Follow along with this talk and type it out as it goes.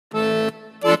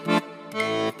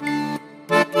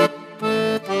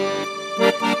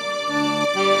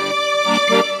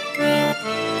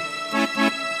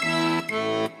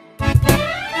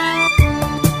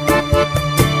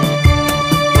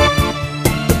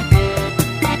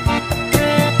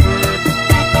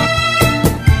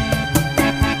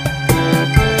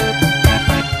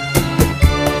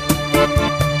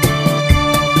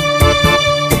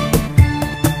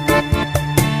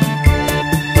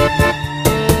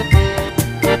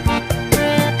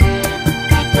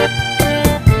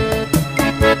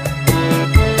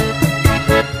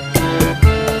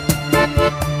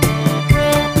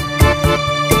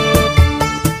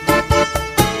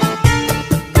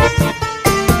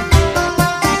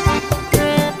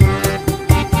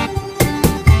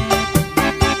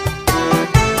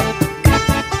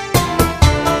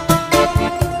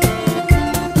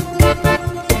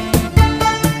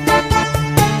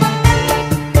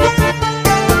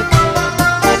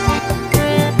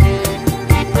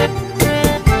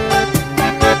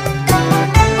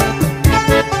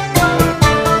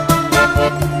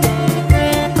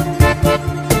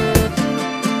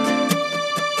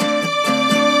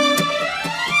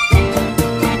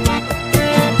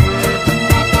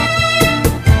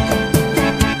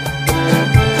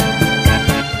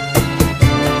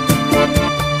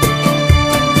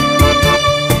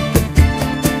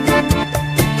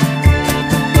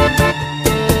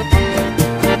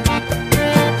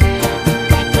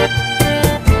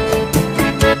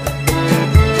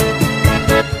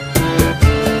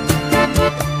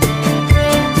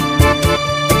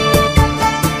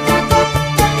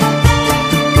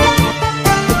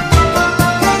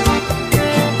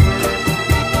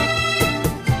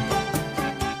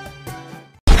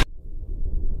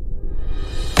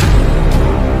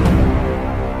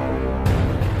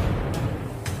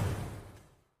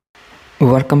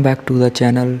Welcome back to the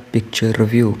channel Picture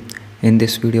Review. In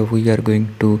this video we are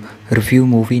going to review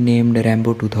movie named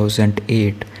Rambo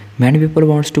 2008. Many people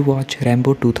wants to watch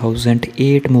Rambo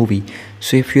 2008 movie.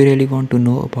 So if you really want to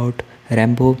know about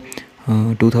Rambo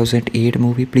 2008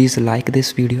 movie, please like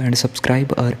this video and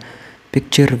subscribe our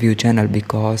Picture Review channel,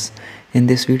 because in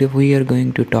this video we are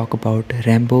going to talk about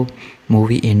Rambo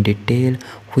movie in detail.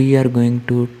 We are going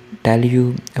to tell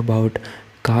you about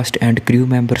cast and crew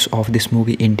members of this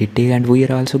movie in detail, and we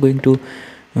are also going to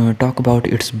talk about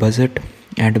its budget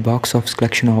and box office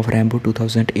collection of Rambo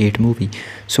 2008 movie.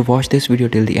 So watch this video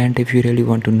till the end if you really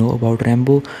want to know about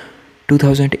Rambo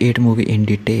 2008 movie in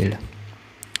detail.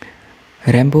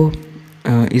 Rambo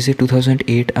is a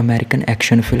 2008 American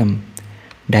action film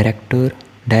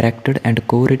directed and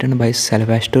co-written by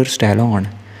Sylvester Stallone.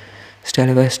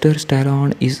 Sylvester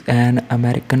Stallone is an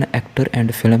American actor and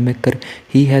filmmaker.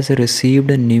 He has received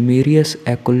numerous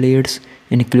accolades,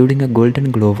 including a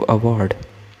Golden Globe Award.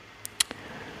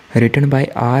 Written by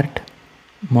Art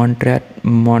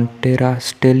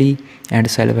Monterastelli and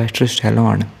Sylvester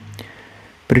Stallone.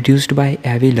 Produced by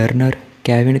Lerner,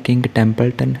 Khin,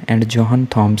 Templeton, and John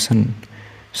Thompson.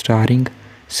 Starring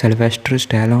Sylvester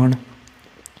Stallone,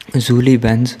 Julie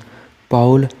Benz,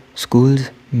 Paul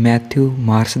Schulze, Matthew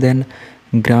Marsden,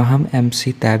 Graham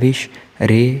McTavish,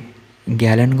 Ray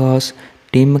Gallegos,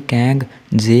 Tim Kang,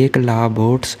 Jake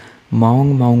Botz,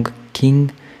 Maung, Khin,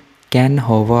 Ken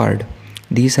Howard.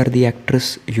 These are the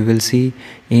actors you will see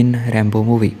in Rambo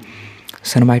movie.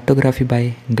 Cinematography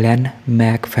by Glen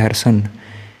MacPherson.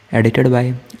 Edited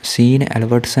by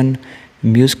Albertson.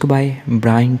 Music by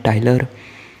Brian Tyler.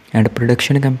 And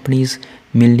production companies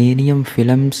Millennium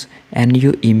Films,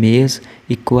 NU Image,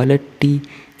 Equality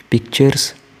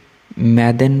Pictures,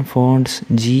 Medienfonds,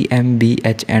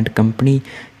 GmbH and Company,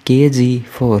 KG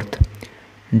Fourth.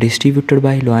 Distributed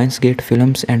by Lionsgate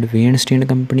Films and Weinstein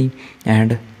Company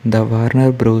and the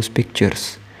Warner Bros.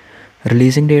 Pictures.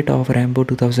 Releasing date of Rambo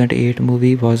 2008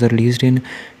 movie was released in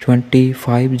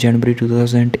 25 January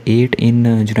 2008 in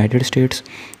United States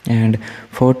and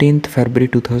 14th February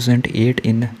 2008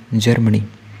 in Germany.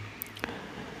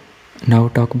 Now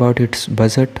talk about its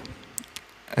budget.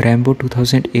 Rambo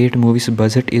 2008 movie's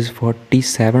budget is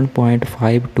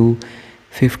 $47.5 to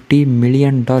 $50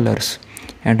 million,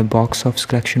 and box office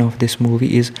collection of this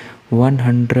movie is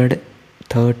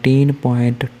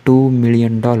 $113.2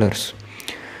 million.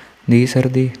 These are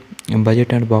the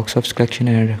budget and box office collection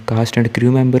and cast and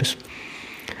crew members.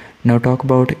 Now talk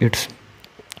about its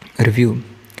review.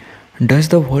 Does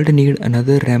the world need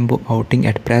another Rambo outing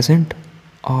at present?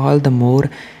 All the more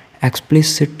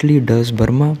explicitly does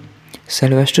Burma.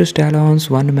 Sylvester Stallone's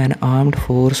one-man armed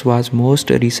force was most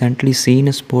recently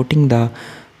seen sporting the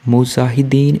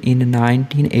Mujahideen in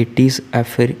 1980s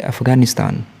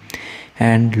Afghanistan.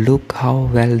 And look how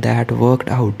well that worked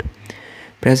out.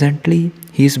 Presently,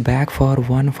 he is back for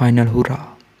one final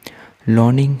hurrah,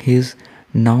 launching his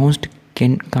announced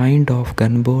kind of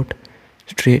gunboat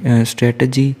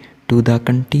strategy to the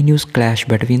continuous clash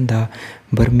between the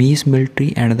Burmese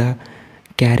military and the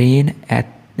Karen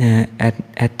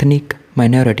ethnic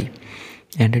minority,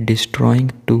 and destroying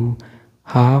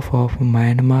half of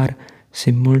Myanmar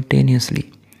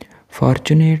simultaneously.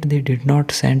 Fortunate they did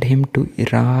not send him to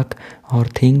Iraq, or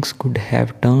things could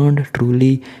have turned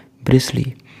truly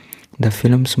bristly. The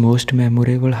film's most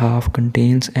memorable half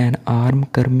contains an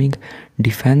arm-curbing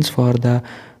defense for the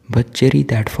butchery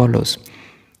that follows.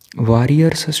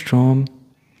 Warriors storm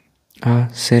a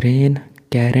serene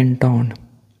Karen town,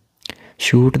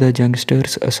 shoot the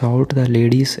youngsters, assault the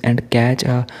ladies, and catch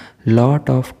a lot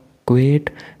of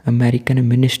quiet American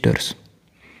ministers.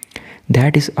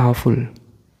 That is awful.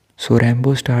 So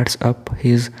Rambo starts up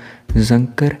his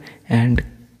Zunker and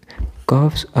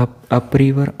curves up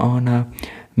upriver on a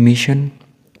mission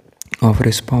of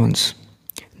response.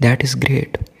 That is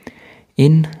great.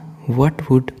 In what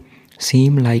would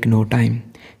seem like no time,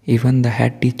 even the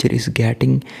head teacher is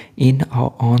getting in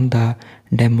on the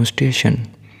demonstration,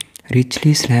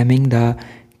 richly slamming the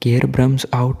carebrums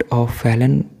out of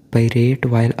fallen pirate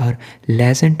while a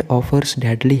legend offers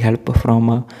deadly help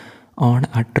from on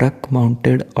a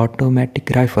truck-mounted automatic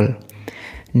rifle.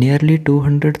 Nearly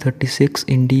 236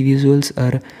 individuals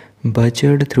are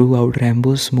butchered throughout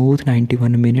Rambo's smooth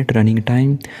 91-minute running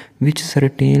time, which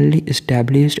certainly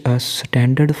established a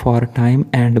standard for time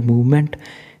and movement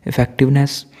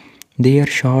effectiveness. They are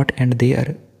shot and they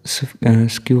are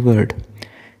skewered.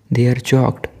 They are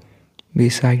choked,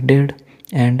 besided,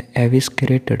 and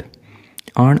eviscerated.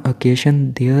 On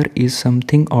occasion, there is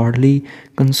something oddly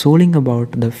consoling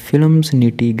about the film's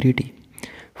nitty-gritty.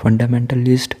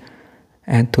 Fundamentalist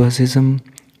enthusiasm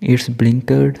its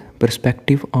blinkered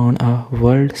perspective on a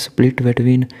world split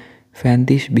between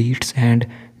fiendish beasts and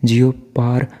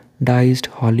jeopardized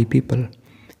holy people.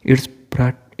 It's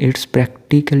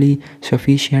practically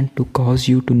sufficient to cause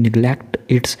you to neglect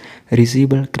its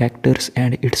risible characters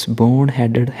and its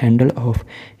bone-headed handle of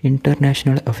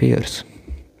international affairs.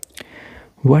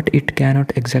 What it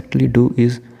cannot exactly do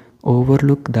is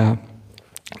overlook the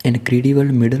incredible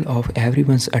middle of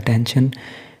everyone's attention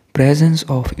presence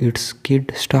of its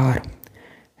kid star,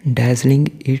 dazzling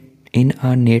it in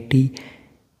a natty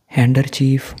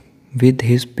handkerchief with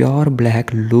his pure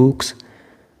black looks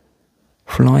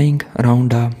flowing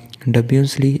around a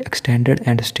dubiously extended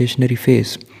and stationary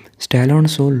face. Stallone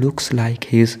so looks like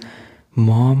his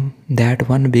mom that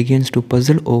one begins to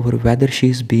puzzle over whether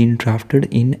she's been drafted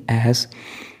in as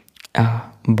a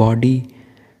body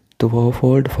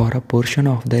twofold for a portion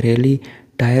of the really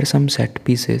tiresome set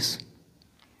pieces.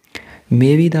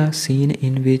 Maybe the scene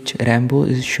in which Rambo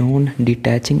is shown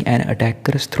detaching an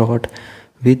attacker's throat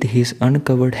with his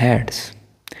uncovered hands.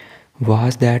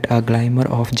 Was that a glimmer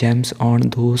of gems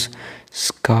on those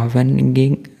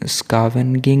scavenging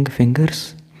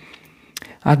fingers?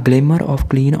 A glimmer of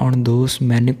clean on those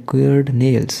manicured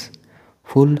nails?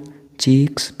 Full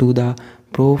cheeks to the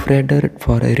profrader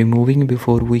for removing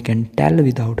before we can tell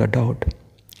without a doubt.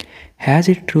 Has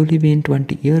it truly been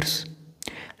 20 years?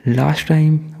 Last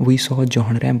time we saw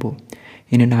John Rambo,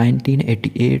 in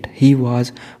 1988, he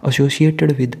was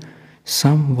associated with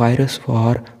some virus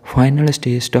war final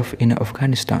stage stuff in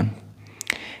Afghanistan,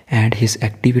 and his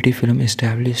activity film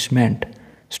establishment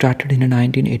started in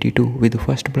 1982 with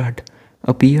First Blood,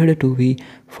 appeared to be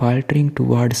faltering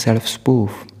toward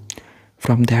self-spoof.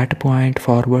 From that point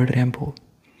forward, Rambo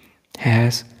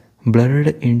has blurred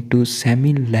into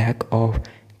semi-lack of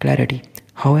clarity.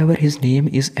 However, his name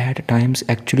is at times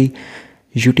actually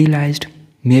utilized,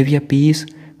 maybe a piece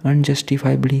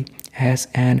unjustifiably, as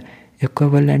an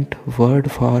equivalent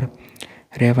word for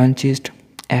revanchist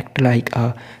act like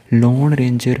a Lone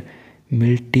Ranger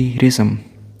militarism.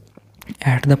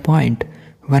 At the point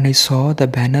when I saw the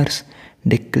banners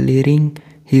declaring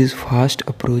his fast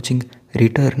approaching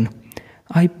return,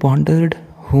 I pondered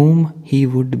whom he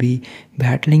would be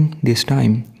battling this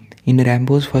time in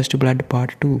Rambo's First Blood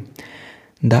Part 2,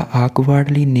 the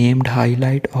awkwardly named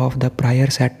highlight of the prior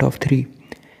set of 3.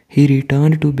 He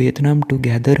returned to Vietnam to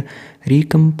gather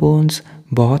recompense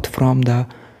both from the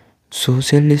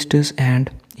socialists and,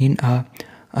 in a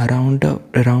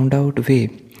roundabout way,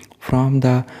 from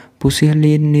the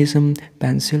pusillanimous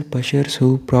pencil pushers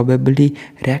who probably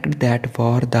wrecked that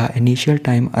war the initial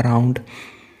time around.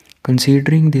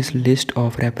 Considering this list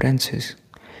of references,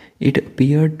 it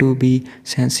appeared to be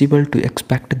sensible to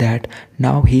expect that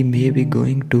now he may be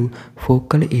going to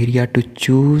focal area to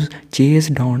chase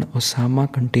down Osama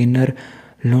container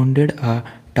loaded, a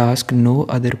task no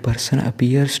other person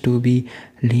appears to be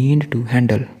leaned to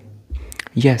handle.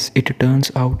 Yes, it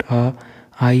turns out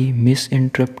I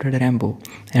misinterpreted Rambo,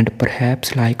 and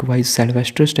perhaps likewise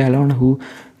Sylvester Stallone, who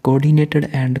coordinated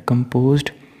and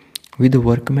composed with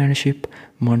workmanship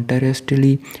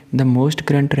Monterastelli, the most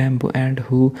current Rambo, and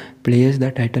who plays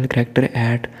the title character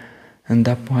at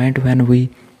the point when we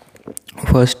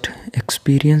first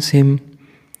experience him.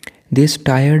 This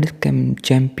tired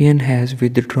champion has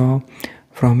withdrawn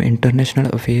from international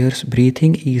affairs,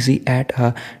 breathing easy at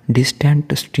a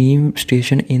distant steam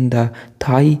station in the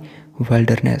Thai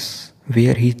wilderness,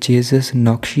 where he chases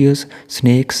noxious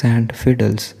snakes and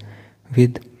fiddles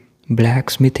with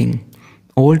blacksmithing.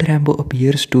 Old Rambo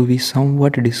appears to be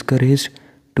somewhat discouraged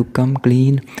to come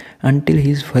clean until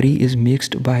his fury is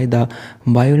mixed by the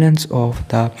violence of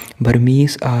the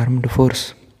Burmese armed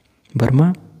force.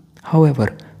 Burma?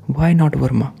 However, why not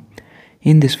Burma?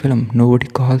 In this film, nobody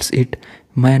calls it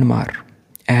Myanmar.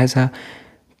 As a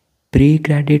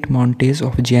pre-credit montage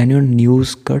of genuine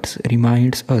news cuts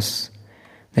reminds us,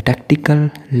 the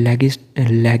tactical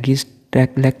legislature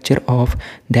of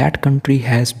that country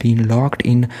has been locked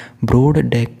in broad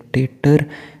dictator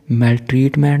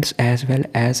maltreatments as well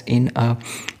as in a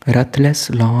ruthless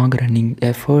long-running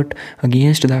effort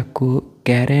against the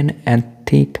Karen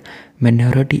ethnic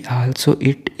minority. Also,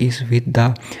 it is with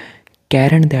the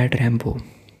Karen that Rambo,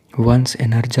 once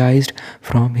energized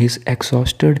from his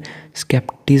exhausted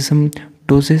skepticism,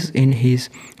 tosses in his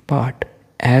part,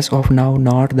 as of now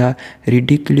not the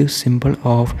ridiculous symbol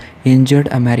of injured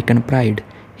American pride.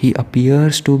 He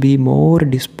appears to be more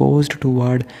disposed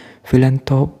toward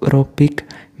philanthropic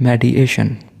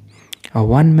mediation, a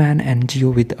one-man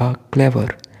NGO with a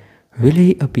clever. Will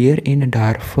he appear in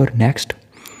Darfur next?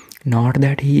 Not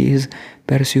that he is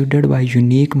persuaded by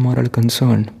unique moral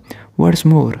concern. What's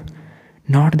more,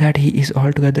 Not that he is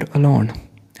altogether alone.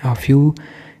 A few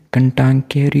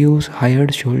cantankerous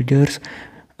hired soldiers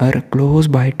are close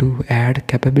by to add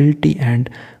capability and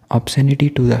obscenity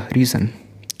to the reason.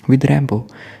 With Rambo,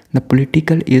 the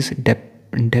political is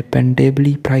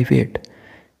dependably private.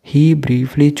 He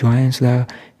briefly joins the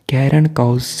Karen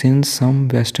cause since some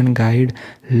Western guide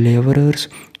laborers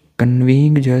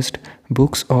conveying just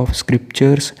books of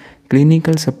scriptures,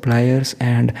 clinical suppliers,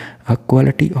 and a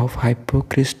quality of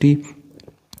hypocrisy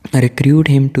recruit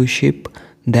him to ship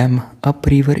them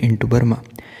upriver into Burma.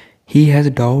 He has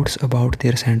doubts about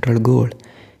their central goal,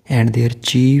 and their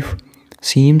chief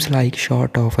seems like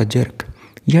short of a jerk.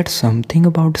 Yet something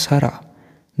about Sarah,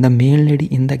 the main lady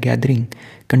in the gathering,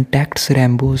 contacts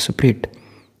Rambo's spirit.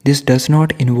 This does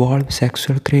not involve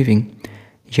sexual craving,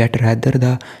 yet rather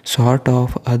the sort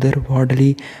of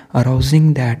otherworldly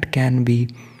arousing that can be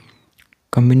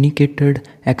communicated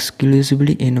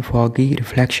exclusively in foggy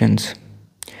reflections.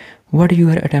 What you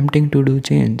are attempting to do,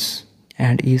 James,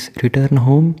 and is return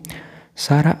home?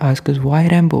 Sarah asks why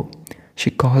Rambo.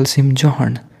 She calls him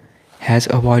John. Has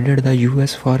avoided the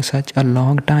US for such a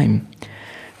long time.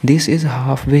 This is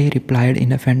halfway replied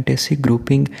in a fantasy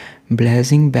grouping,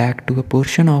 blazing back to a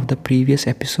portion of the previous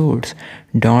episodes.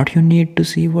 Don't you need to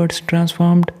see what's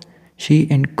transformed? She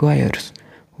inquires.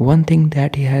 One thing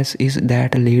that he has is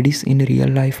that ladies in real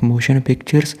life motion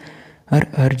pictures are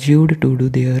urged to do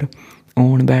their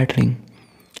own battling.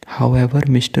 However,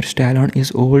 Mr. Stallone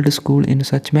is old school in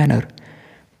such manner.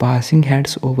 Passing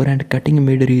hands over and cutting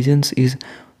mid-regions is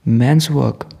man's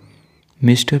work.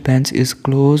 Mr. Benz is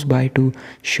close by to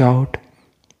shout,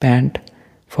 pant,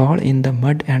 fall in the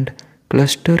mud and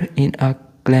cluster in a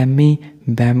clammy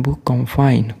bamboo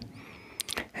confine,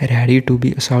 ready to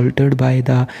be assaulted by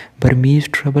the Burmese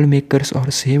troublemakers or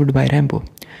saved by Rambo.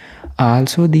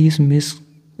 Also, these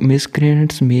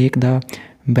miscreants make the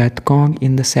Kong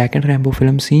in the second Rambo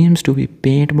film seems to be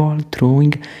paintball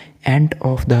throwing end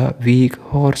of the weak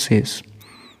horses.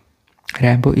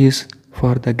 Rambo is,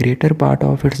 for the greater part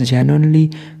of its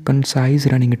genuinely concise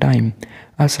running time,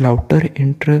 a slaughter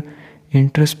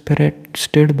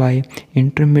interspersed by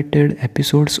intermittent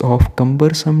episodes of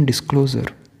cumbersome disclosure.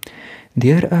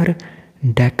 There are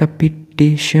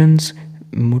decapitations,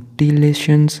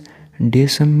 mutilations,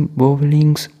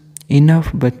 disembowelings,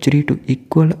 enough butchery to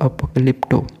equal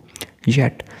apocalypto.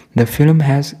 Yet, the film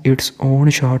has its own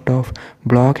sort of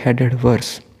block-headed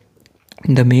verse.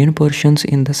 The main portions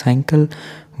in the cycle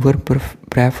were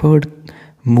preferred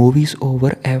movies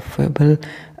over affable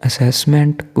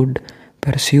assessment could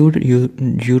persuade you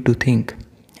to think.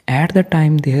 At the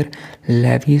time, their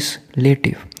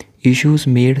legislative issues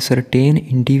made certain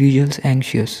individuals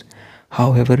anxious.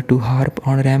 However, to harp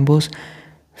on Rambo's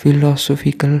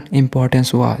philosophical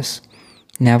importance was,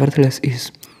 nevertheless,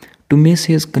 is to miss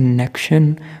his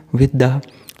connection with the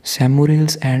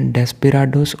samurais and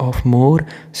desperados of more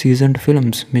seasoned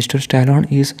films. Mr. Stallone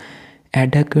is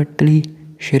adequately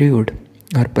shrewd,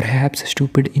 or perhaps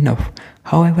stupid enough.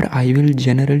 However, I will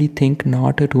generally think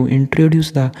not to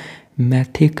introduce the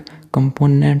mythic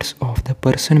components of the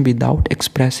person without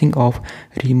expressing of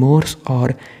remorse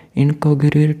or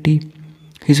incongruity.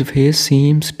 His face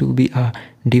seems to be a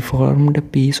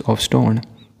deformed piece of stone,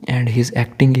 and his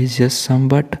acting is just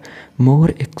somewhat more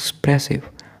expressive.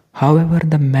 However,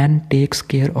 the man takes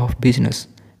care of business.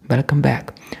 Welcome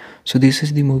back. So this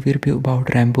is the movie review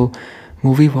about Rambo.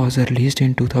 Movie was released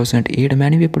in 2008.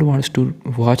 Many people wants to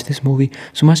watch this movie,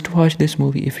 so must watch this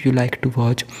movie if you like to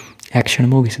watch action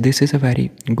movies. This is a very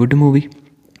good movie.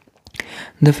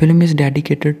 The film is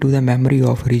dedicated to the memory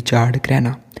of Richard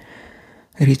Crenna.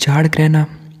 Richard Crenna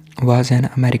was an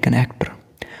American actor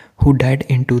who died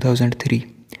in 2003.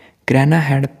 Crenna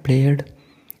had played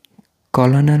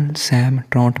Colonel Sam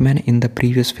Troutman in the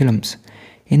previous films.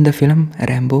 In the film,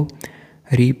 Rambo,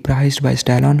 reprised by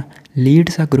Stallone,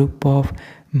 leads a group of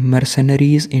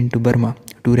mercenaries into Burma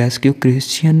to rescue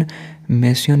Christian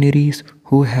missionaries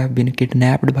who have been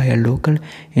kidnapped by a local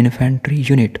infantry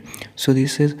unit. So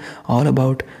this is all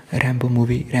about Rambo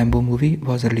movie. Rambo movie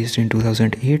was released in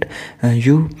 2008.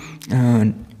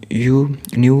 You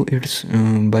knew its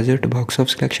budget, box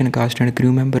office collection, cast and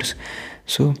crew members.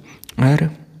 So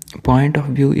our point of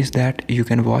view is that you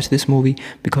can watch this movie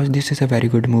because this is a very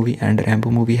good movie, and Rambo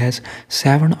movie has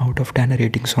 7 out of 10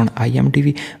 ratings on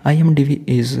IMDb. IMDb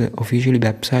is officially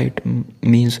website,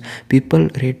 means people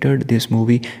rated this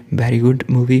movie very good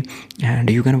movie, and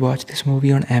you can watch this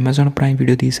movie on Amazon Prime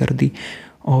Video. These are the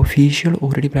official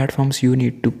OTT platforms. You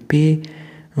need to pay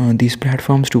these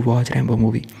platforms to watch Rambo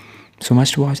movie. So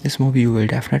must watch this movie. You will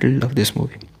definitely love this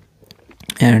movie.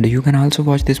 And you can also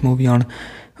watch this movie on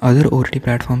other OTT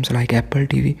platforms like Apple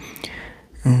TV,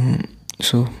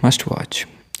 So must watch.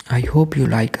 I hope you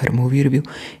like her movie review.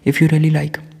 If you really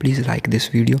like, please like this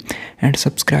video and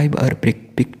subscribe our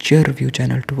picture review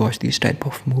channel to watch these type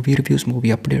of movie reviews, movie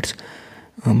updates.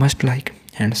 Must like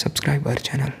and subscribe our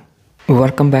channel.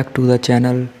 Welcome back to the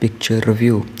channel Picture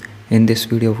Review. In this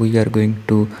video we are going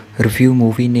to review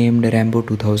movie named Rambo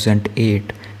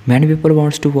 2008. Many people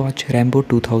wants to watch Rambo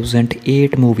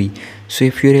 2008 movie. So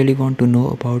if you really want to know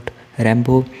about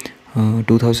Rambo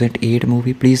 2008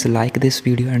 movie, please like this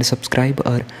video and subscribe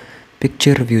our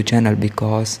picture review channel,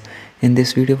 because in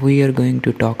this video we are going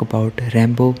to talk about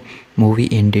Rambo movie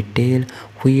in detail.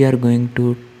 We are going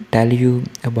to tell you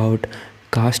about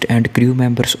cast and crew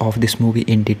members of this movie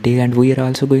in detail, and we are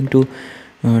also going to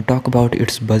talk about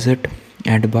its budget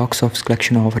and box office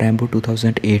collection of Rambo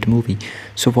 2008 movie.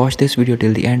 So watch this video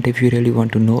till the end if you really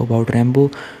want to know about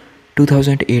Rambo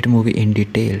 2008 movie in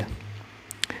detail.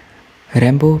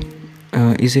 Rambo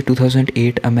is a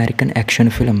 2008 American action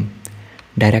film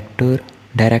directed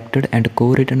and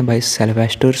co-written by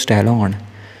Sylvester Stallone.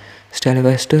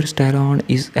 Sylvester Stallone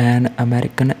is an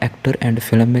American actor and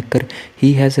filmmaker.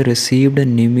 He has received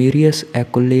numerous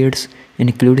accolades,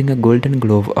 including a Golden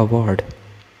Globe Award.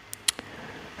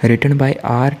 Written by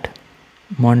Art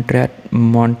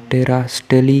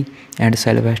Monterastelli and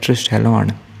Sylvester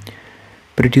Stallone.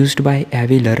 Produced by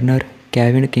Lerner,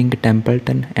 Khin,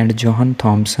 Templeton, and John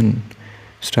Thompson.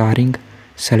 Starring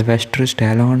Sylvester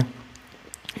Stallone,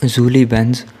 Julie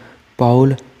Benz,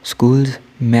 Paul Schulze,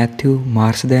 Matthew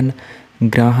Marsden,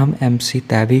 Graham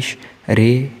McTavish,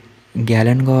 Ray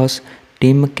Gallegos,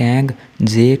 Tim Kang,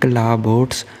 Jake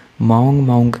Botz,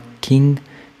 Maung, Khin,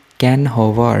 Ken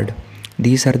Howard.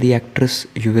 These are the actors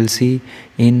you will see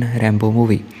in Rambo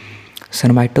movie.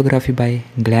 Cinematography by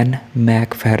Glen,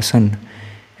 MacPherson.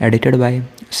 Edited by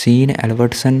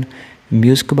Albertson.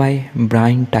 Music by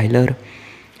Brian Tyler.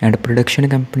 And production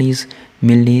companies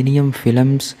Millennium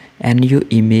Films, NU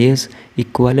Image,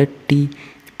 Equality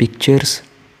Pictures,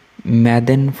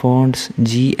 Medienfonds,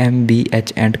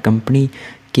 GmbH and Company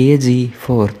KG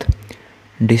Fourth.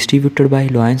 Distributed by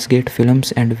Lionsgate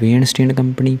Films and Weinstein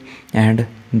Company and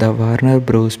the Warner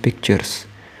Bros. Pictures.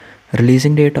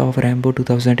 Releasing date of Rambo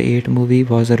 2008 movie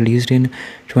was released in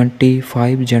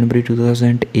 25 January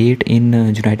 2008 in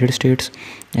United States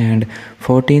and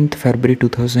 14th February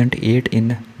 2008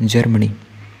 in Germany.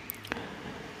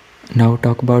 Now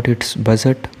talk about its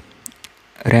budget.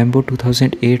 Rambo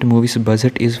 2008 movie's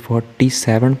budget is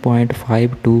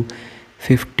 $47.5 to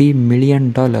 $50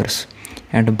 million,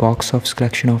 and box office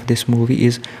collection of this movie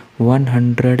is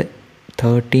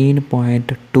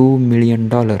 $113.2 million.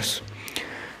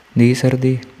 These are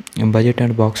the budget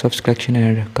and box office collection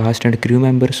and cast and crew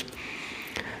members.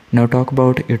 Now talk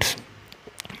about its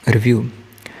review.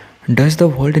 Does the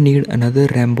world need another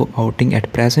Rambo outing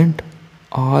at present?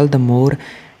 All the more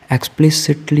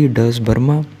explicitly does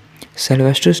Burma.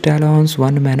 Sylvester Stallone's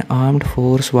one-man armed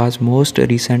force was most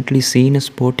recently seen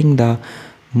sporting the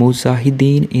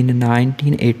Mujahideen in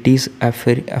 1980s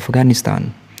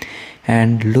Afghanistan.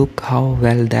 And look how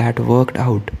well that worked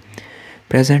out.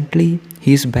 Presently,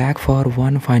 he is back for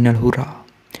one final hurrah,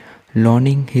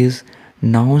 launching his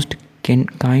announced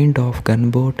kind of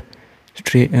gunboat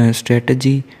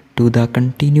strategy to the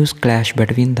continuous clash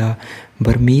between the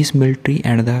Burmese military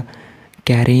and the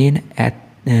Karen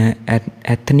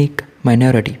ethnic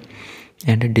minority,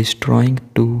 and destroying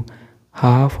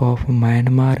half of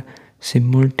Myanmar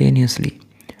simultaneously.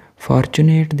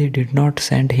 Fortunate they did not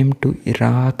send him to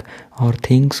Iraq, or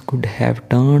things could have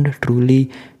turned truly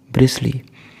grisly.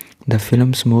 The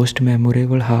film's most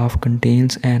memorable half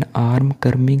contains an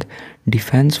arm-curbing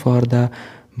defense for the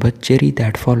butchery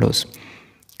that follows.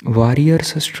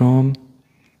 Warriors storm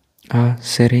a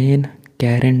serene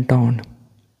Karen town,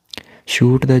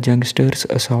 shoot the youngsters,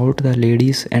 assault the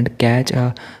ladies, and catch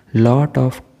a lot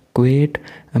of quiet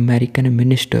American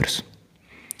ministers.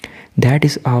 That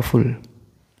is awful.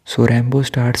 So Rambo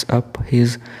starts up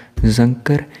his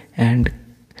Zunker and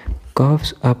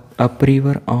curves up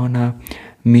upriver on a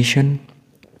mission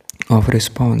of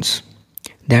response.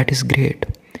 That is great.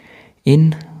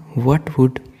 In what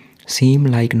would seem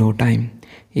like no time,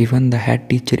 even the head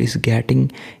teacher is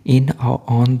getting in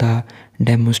on the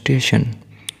demonstration,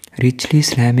 richly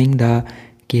slamming the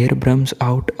Kerbrums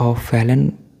out of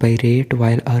fallen pirate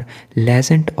while a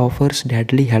legend offers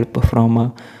deadly help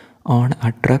from on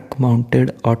a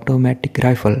truck-mounted automatic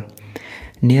rifle.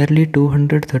 Nearly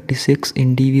 236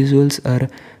 individuals are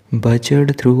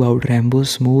butchered throughout Rambo's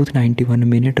smooth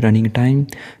 91-minute running time,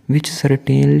 which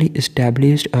certainly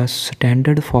established a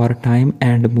standard for time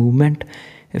and movement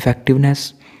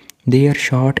effectiveness. They are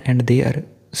shot and they are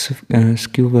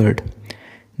skewered.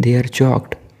 They are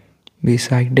choked,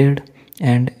 besided,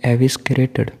 and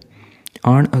eviscerated.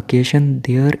 On occasion,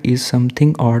 there is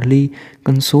something oddly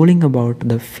consoling about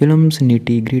the film's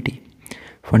nitty-gritty,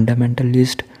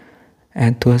 fundamentalist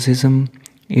enthusiasm,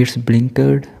 its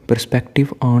blinkered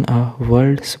perspective on a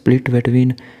world split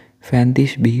between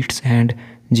fancish beasts and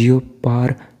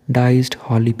jeopardized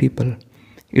holy people.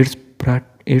 It's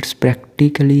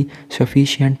practically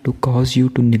sufficient to cause you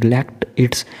to neglect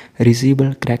its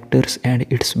risible characters and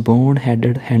its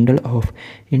bone-headed handle of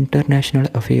international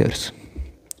affairs.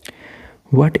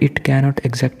 What it cannot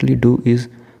exactly do is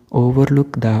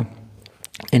overlook the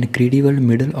incredible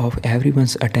middle of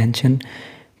everyone's attention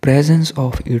presence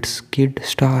of its kid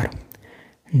star,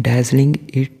 dazzling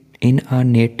it in a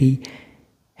natty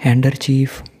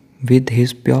handkerchief with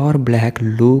his pure black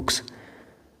looks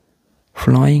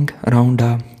flowing around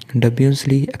a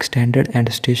dubiously extended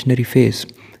and stationary face.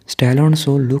 Stallone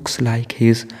so looks like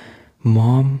his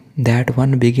mom that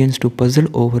one begins to puzzle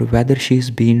over whether she's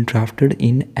been drafted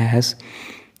in as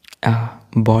a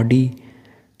body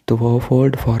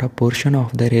fold for a portion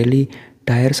of the really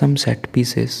tiresome set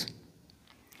pieces.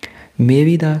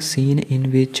 Maybe the scene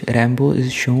in which Rambo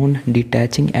is shown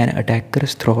detaching an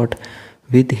attacker's throat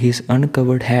with his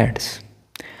uncovered hands.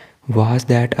 Was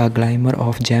that a glimmer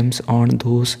of gems on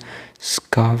those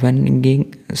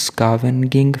scavenging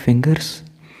fingers?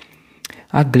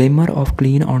 A glimmer of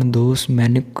clean on those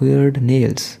manicured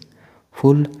nails,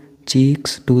 full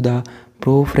cheeks to the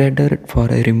proofreader for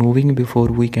removing before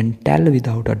we can tell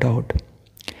without a doubt.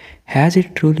 Has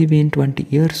it truly been 20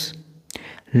 years?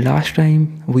 Last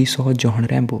time we saw John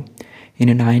Rambo, in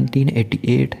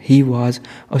 1988, he was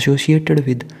associated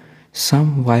with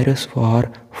some virus for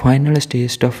final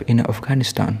stage stuff in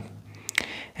Afghanistan,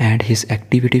 and his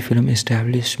activity film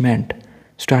establishment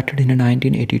started in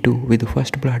 1982 with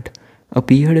First Blood,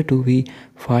 appeared to be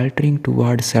faltering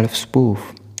toward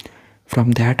self-spoof.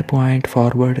 From that point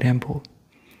forward, Rambo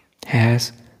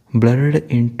has blurred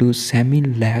into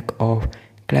semi-lack of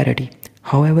clarity.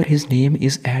 However, his name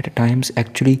is at times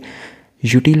actually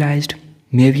utilized,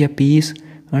 maybe a piece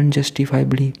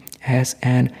unjustifiably, as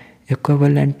an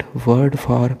equivalent word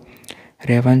for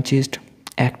revanchist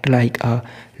act like a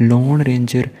Lone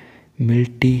Ranger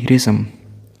militarism.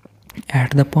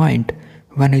 At the point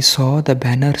when I saw the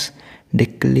banners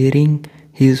declaring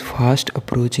his fast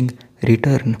approaching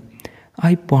return,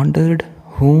 I pondered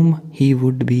whom he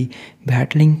would be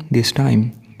battling this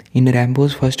time. In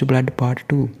Rambo's First Blood Part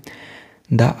 2,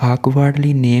 the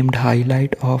awkwardly named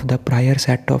highlight of the prior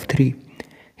set of 3,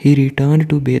 he returned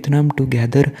to Vietnam to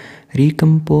gather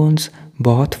recompense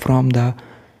both from the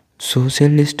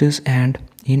socialists and,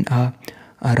 in a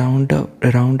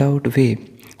roundabout way,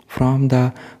 from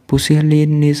the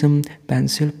pusillanimous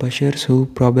pencil pushers who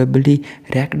probably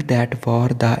wrecked that war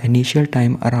the initial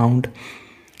time around.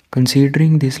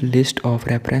 Considering this list of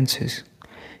references,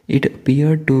 it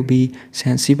appeared to be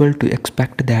sensible to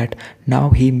expect that now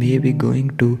he may be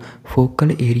going to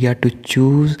focal area to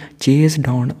chase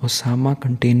down Osama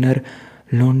container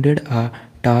loaded, a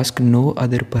task no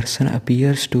other person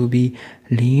appears to be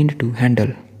leaned to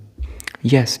handle.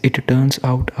 Yes, it turns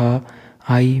out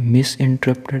I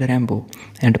misinterpreted Rambo,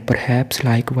 and perhaps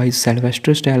likewise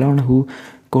Sylvester Stallone, who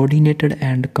coordinated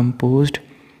and composed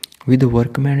with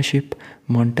workmanship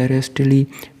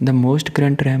Monterastelli, the most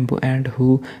current Rambo, and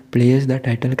who plays the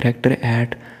title character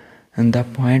at the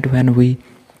point when we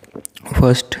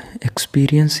first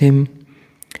experience him.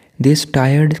 This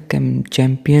tired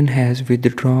champion has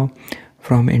withdrawn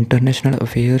from international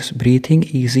affairs, breathing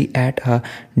easy at a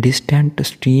distant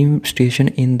steam station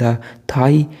in the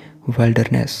Thai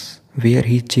wilderness, where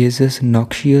he chases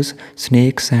noxious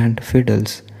snakes and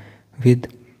fiddles with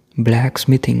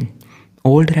blacksmithing.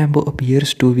 Old Rambo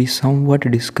appears to be somewhat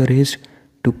discouraged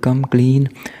to come clean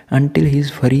until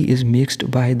his fury is mixed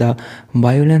by the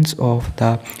violence of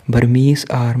the Burmese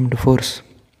armed force.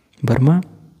 Burma?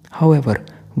 However,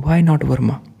 why not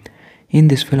Burma? In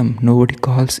this film, nobody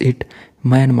calls it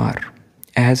Myanmar.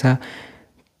 As a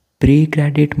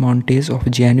pre-credit montage of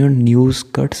genuine news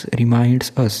cuts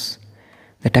reminds us,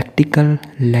 the tactical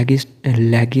lecture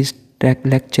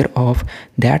of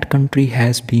that country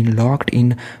has been locked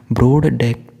in broad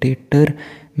dictator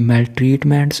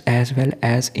maltreatments as well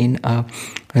as in a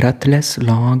ruthless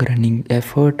long-running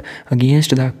effort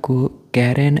against the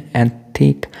Karen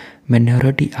ethnic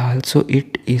minority. Also,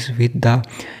 it is with the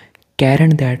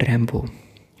Karen that Rambo,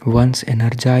 once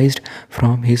energized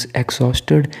from his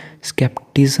exhausted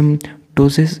skepticism,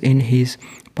 tossed in his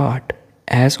part,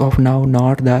 as of now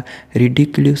not the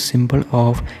ridiculous symbol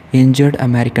of injured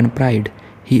American pride.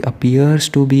 He appears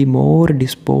to be more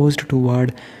disposed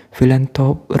toward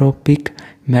philanthropic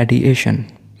mediation.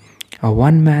 A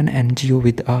one-man NGO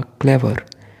with a clever.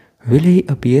 Will he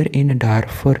appear in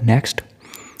Darfur next?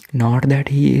 Not that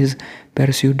he is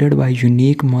persuaded by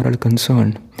unique moral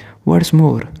concern. What's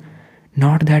more,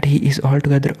 not that he is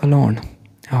altogether alone.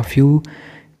 A few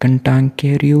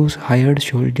cantankerous hired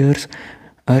soldiers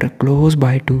are close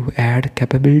by to add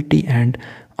capability and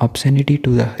obscenity to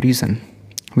the reason.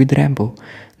 With Rambo,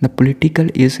 the political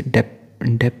is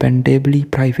dependably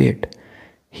private.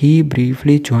 He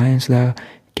briefly joins the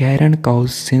Karen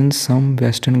cause since some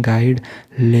Western guide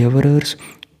laborers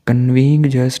conveying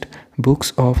just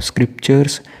books of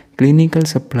scriptures, clinical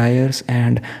suppliers,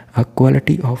 and a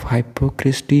quality of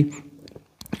hypocrisy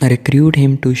recruit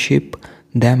him to ship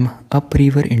them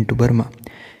upriver into Burma.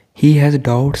 He has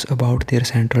doubts about their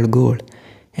central goal,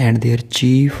 and their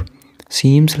chief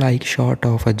seems like short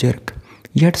of a jerk.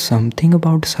 Yet something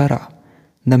about Sarah,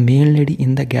 the main lady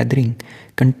in the gathering,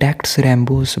 contacts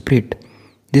Rambo's spirit.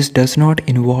 This does not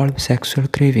involve sexual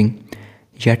craving,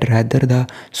 yet rather the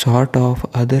sort of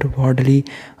otherworldly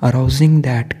arousing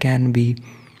that can be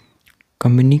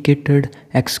communicated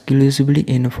exclusively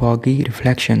in foggy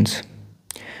reflections.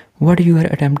 What you are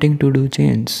attempting to do,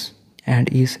 James, and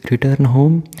is return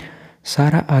home?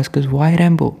 Sarah asks why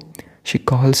Rambo. She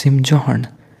calls him John.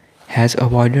 Has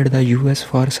avoided the US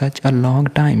for such a long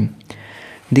time.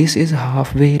 This is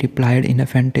halfway replied in a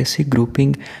fantasy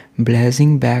grouping,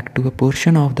 blazing back to a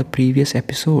portion of the previous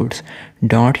episodes.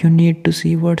 Don't you need to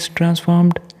see what's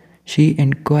transformed? She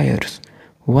inquires.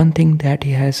 One thing that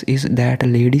he has is that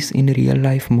ladies in real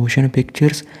life motion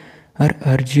pictures are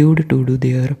urged to do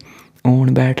their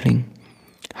own battling.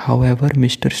 However,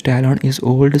 Mr. Stallone is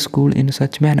old school in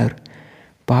such manner.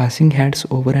 Passing heads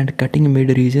over and cutting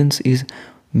mid-regions is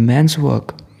man's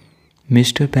work.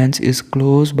 Mr. Benz is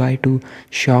close by to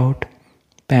shout,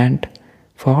 pant,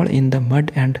 fall in the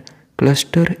mud and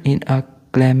cluster in a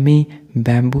clammy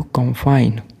bamboo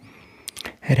confine,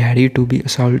 ready to be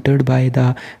assaulted by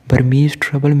the Burmese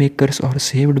troublemakers or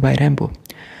saved by Rambo.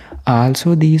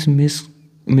 Also, these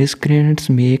miscreants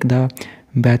make the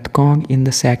Kang in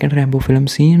the second Rambo film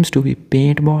seems to be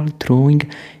paintball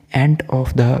throwing end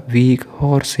of the weak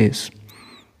horses.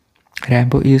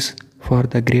 Rambo is, for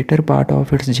the greater part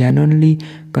of its genuinely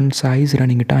concise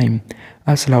running time,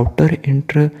 a slaughter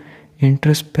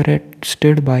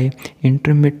interspersed by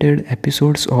intermittent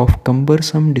episodes of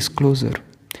cumbersome disclosure.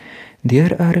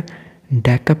 There are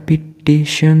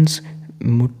decapitations,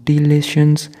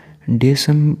 mutilations,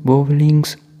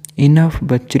 disembowelings, enough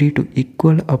butchery to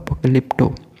equal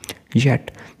apocalypto.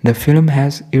 Yet, the film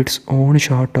has its own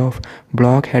sort of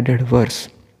block-headed verse.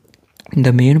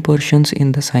 The main portions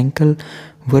in the cycle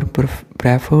were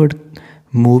preferred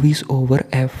movies over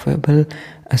affable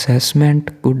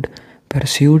assessment could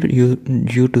persuade you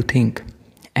to think.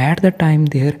 At the time,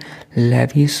 their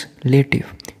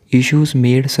legislative issues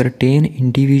made certain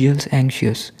individuals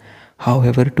anxious.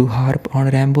 However, to harp on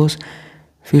Rambo's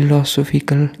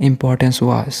philosophical importance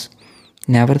was,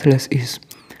 nevertheless, is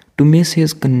to miss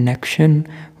his connection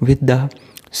with the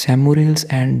samurais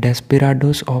and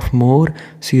desperados of more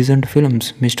seasoned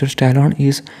films. Mr. Stallone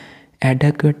is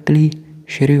adequately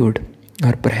shrewd,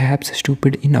 or perhaps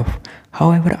stupid enough.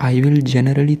 However, I will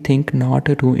generally think not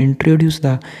to introduce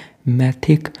the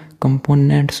mythic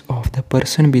components of the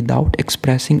person without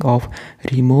expressing of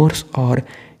remorse or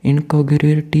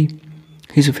incongruity.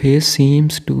 His face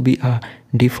seems to be a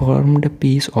deformed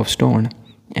piece of stone,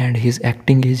 and his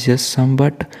acting is just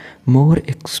somewhat more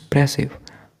expressive.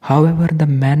 However, the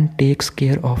man takes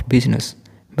care of business.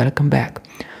 Welcome back.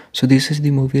 So this is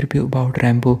the movie review about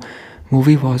Rambo.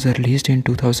 Movie was released in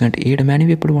 2008. Many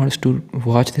people wants to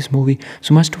watch this movie,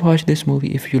 so must watch this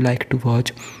movie if you like to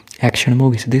watch action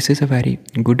movies. This is a very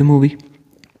good movie.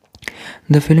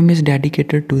 The film is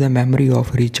dedicated to the memory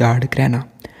of Richard Crenna.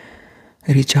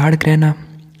 Richard Crenna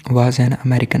was an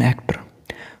American actor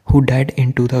who died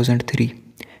in 2003.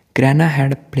 Crenna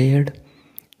had played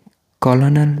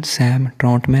Colonel Sam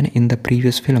Troutman in the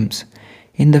previous films.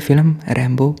 In the film,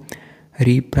 Rambo,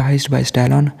 reprised by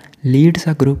Stallone, leads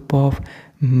a group of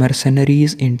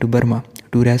mercenaries into Burma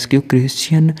to rescue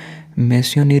Christian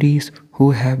missionaries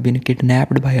who have been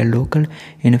kidnapped by a local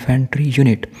infantry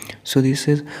unit. So this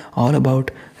is all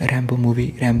about Rambo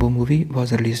movie. Rambo movie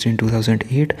was released in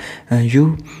 2008.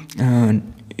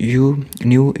 You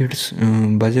knew its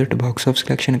budget, box office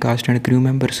collection, cast and crew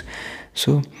members.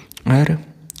 So our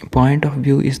point of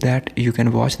view is that you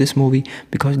can watch this movie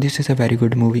because this is a very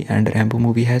good movie, and Rambo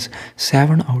movie has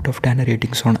 7 out of 10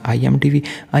 ratings on IMDb.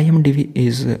 IMDb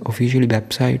is officially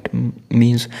website,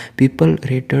 means people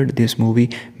rated this movie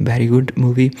very good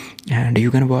movie, and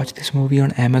you can watch this movie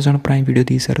on Amazon Prime Video.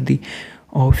 These are the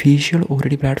official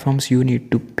OTT platforms. You need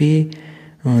to pay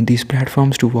these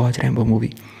platforms to watch Rambo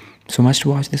movie, so must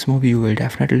watch this movie. You will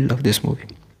definitely love this movie.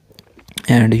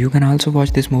 And you can also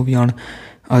watch this movie on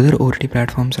other OTT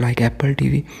platforms like Apple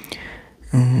TV.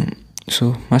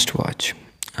 So must watch.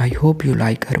 I hope you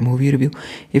like our movie review.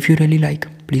 If you really like,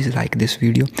 please like this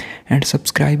video and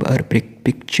subscribe our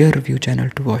picture review channel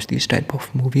to watch these type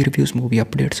of movie reviews, movie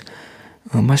updates.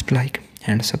 Must like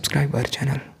and subscribe our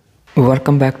channel.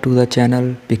 Welcome back to the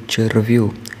channel Picture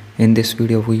Review. In this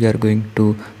video we are going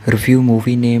to review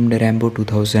movie named Rambo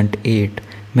 2008.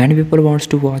 Many people wants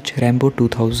to watch Rambo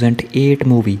 2008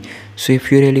 movie. So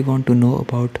if you really want to know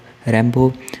about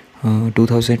Rambo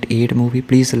 2008 movie,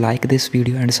 please like this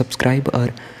video and subscribe our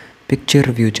picture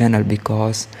review channel,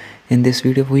 because in this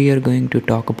video we are going to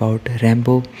talk about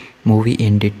Rambo movie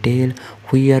in detail.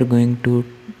 We are going to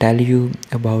tell you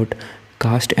about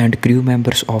cast and crew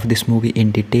members of this movie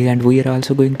in detail, and we are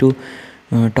also going to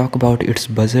talk about its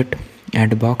budget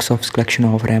and box office collection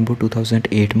of Rambo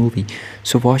 2008 movie.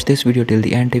 So watch this video till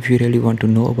the end if you really want to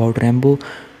know about Rambo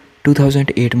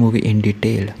 2008 movie in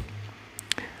detail.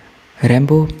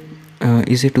 Rambo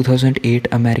is a 2008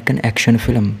 American action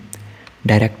film,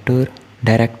 directed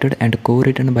and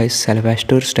co-written by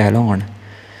Sylvester Stallone.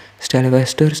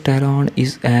 Sylvester Stallone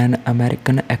is an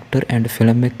American actor and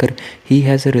filmmaker. He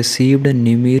has received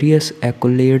numerous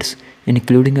accolades,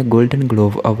 including a Golden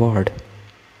Globe Award.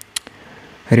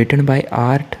 Written by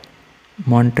Art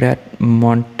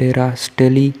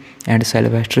Monterastelli and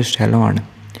Sylvester Stallone.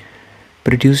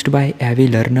 Produced by Avi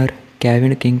Lerner,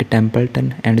 Kevin King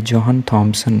Templeton and John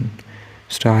Thompson.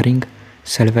 Starring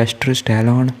Sylvester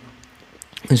Stallone,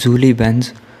 Julie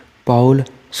Benz, Paul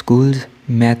Schulze,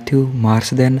 Matthew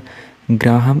Marsden,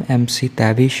 Graham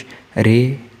McTavish,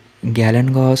 Ray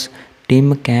Gallegos,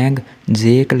 Tim Kang,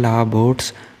 Jake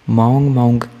Botz,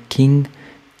 Maung, Khin,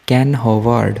 Ken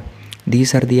Howard.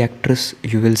 These are the actors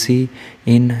you will see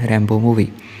in Rambo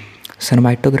movie.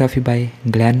 Cinematography by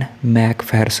Glen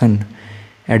MacPherson.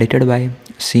 Edited by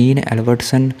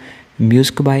Albertson.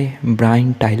 Music by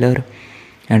Brian Tyler.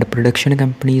 And production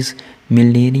companies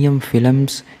Millennium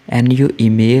Films, NU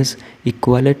Image,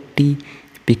 Equality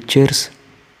Pictures,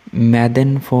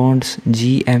 Medienfonds,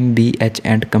 GmbH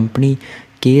and Company,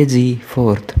 KG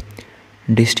Fourth.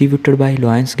 Distributed by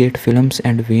Lionsgate Films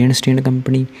and Weinstein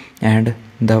Company and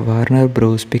the Warner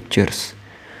Bros. Pictures.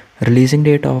 Releasing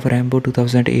date of Rambo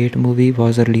 2008 movie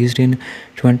was released in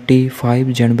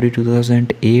 25 January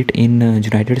 2008 in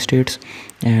United States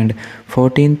and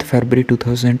 14th February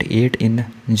 2008 in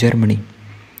Germany.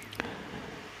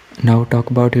 Now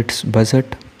talk about its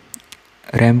budget.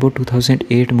 Rambo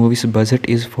 2008 movie's budget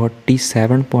is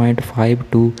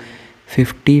 $47.5 to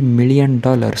 $50 million,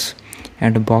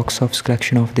 and box office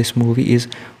collection of this movie is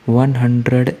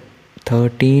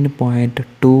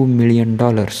 $113.2 million.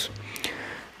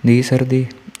 These are the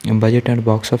budget and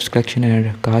box office collection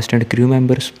and cast and crew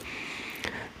members.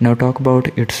 Now talk about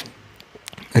its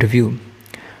review.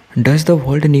 Does the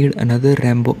world need another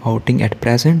Rambo outing at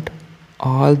present?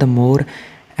 All the more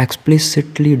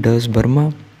explicitly does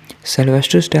Burma.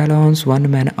 Sylvester Stallone's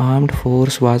one-man armed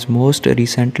force was most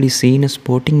recently seen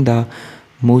supporting the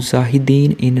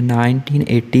Mujahideen in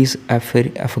 1980s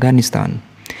Afghanistan.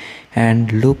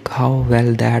 And look how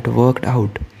well that worked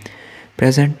out.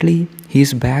 Presently, he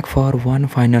is back for one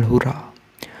final hurrah,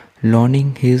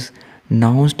 launching his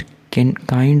announced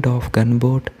kind of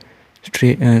gunboat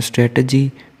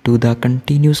strategy to the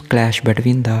continuous clash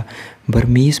between the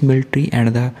Burmese military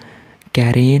and the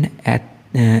Karen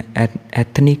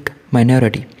ethnic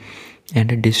minority,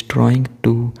 and destroying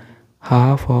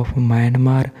half of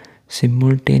Myanmar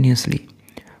simultaneously.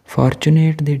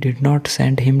 Fortunate they did not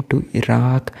send him to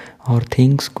Iraq, or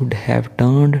things could have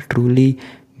turned truly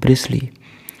grisly.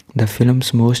 The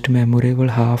film's most memorable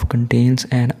half contains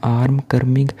an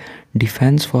arm-curbing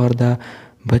defense for the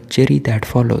butchery that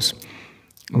follows.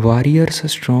 Warriors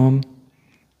storm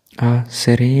a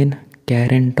serene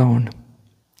Karen town,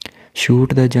 shoot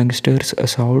the youngsters,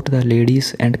 assault the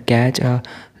ladies, and catch a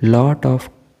lot of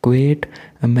quiet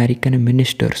American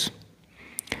ministers.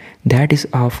 That is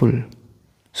awful.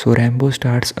 So Rambo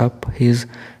starts up his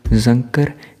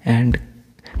Zunker and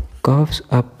curves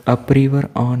upriver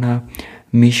on a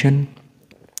mission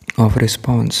of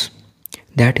response.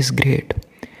 That is great.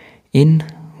 In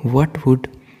what would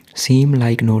seem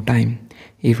like no time,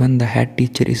 Even the head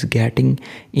teacher is getting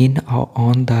in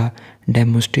on the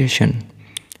demonstration,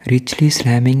 richly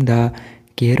slamming the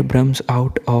Kerbrums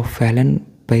out of Fallon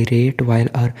pirate while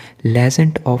a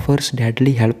legend offers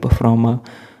deadly help from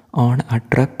on a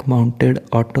truck-mounted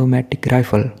automatic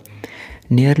rifle.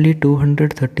 Nearly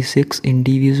 236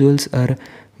 individuals are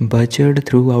butchered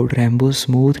throughout Rambo's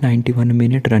smooth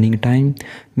 91-minute running time,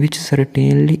 which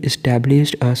certainly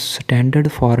established a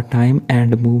standard for time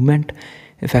and movement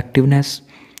effectiveness.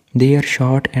 They are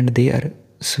shot and they are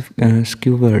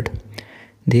skewered.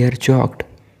 They are choked,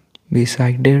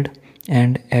 besided,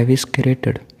 and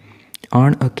eviscerated.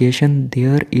 On occasion,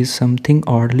 there is something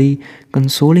oddly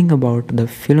consoling about the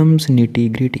film's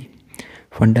nitty-gritty.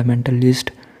 Fundamentalist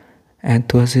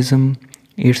enthusiasm,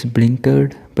 its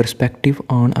blinkered perspective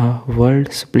on a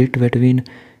world split between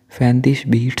fiendish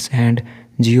beasts and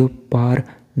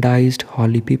jeopardized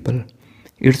holy people.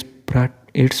 It's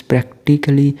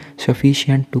practically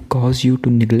sufficient to cause you to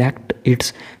neglect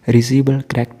its risible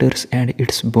characters and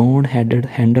its bone-headed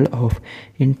handle of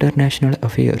international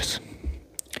affairs.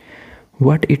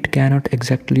 What it cannot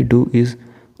exactly do is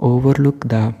overlook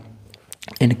the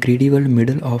incredible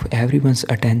middle of everyone's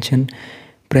attention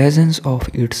presence of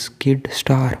its kid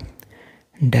star,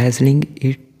 dazzling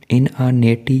it in a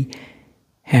natty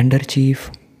handkerchief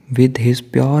with his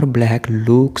pure black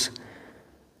looks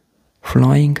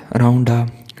flowing around a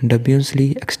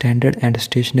dubiously extended and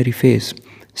stationary face.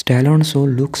 Stallone so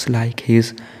looks like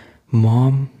his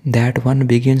mom that one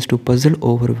begins to puzzle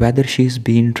over whether she's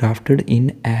been drafted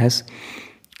in as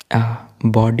a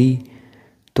body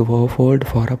fold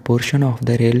for a portion of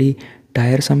the really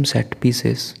tiresome set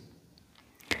pieces.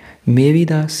 Maybe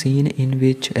the scene in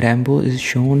which Rambo is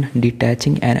shown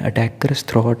detaching an attacker's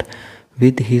throat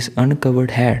with his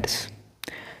uncovered hands.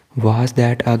 Was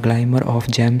that a glimmer of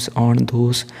gems on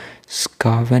those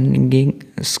scavenging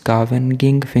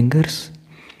fingers?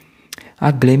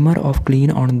 A glimmer of clean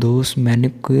on those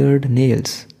manicured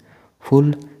nails?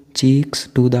 Full cheeks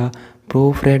to the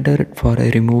proofreader for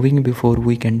removing before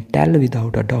we can tell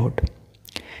without a doubt.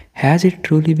 Has it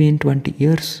truly been 20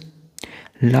 years?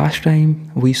 Last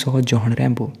time we saw John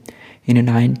Rambo, in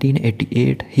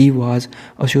 1988, he was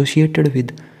associated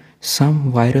with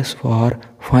some virus for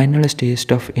final stage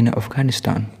stuff in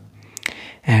Afghanistan,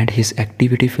 and his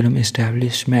activity film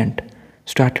establishment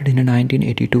started in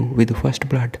 1982 with First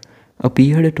Blood,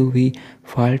 appeared to be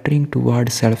faltering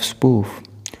toward self-spoof.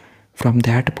 From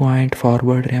that point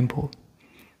forward, Rambo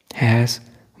has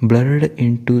blurred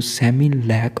into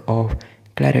semi-lack of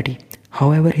clarity.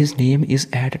 However, his name is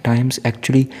at times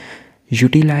actually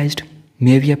utilized,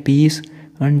 maybe a piece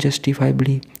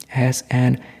unjustifiably, as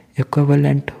an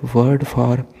equivalent word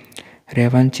for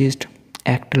revanchist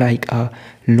act like a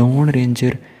Lone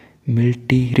Ranger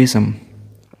militarism.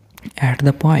 At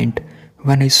the point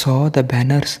when I saw the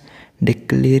banners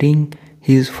declaring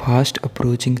his fast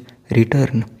approaching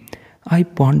return, I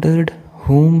pondered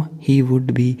whom he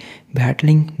would be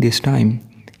battling this time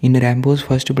in Rambo's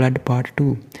First Blood Part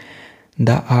 2.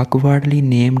 The awkwardly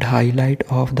named highlight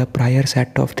of the prior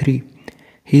set of 3.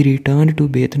 He returned to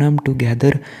Vietnam to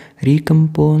gather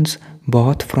recompense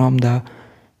both from the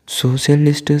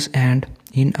socialists and,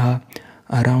 in a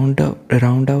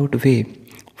roundabout way,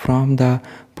 from the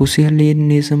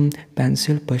pusillanimous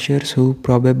pencil pushers who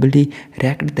probably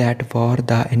wrecked that war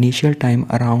the initial time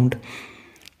around.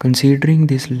 Considering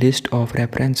this list of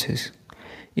references,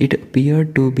 it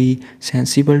appeared to be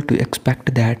sensible to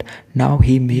expect that now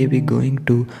he may be going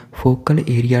to focal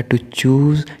area to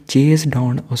chase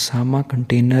down Osama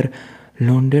container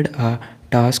loaded, a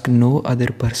task no other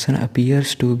person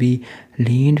appears to be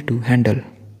leaned to handle.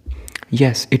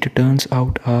 Yes, it turns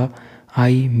out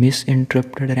I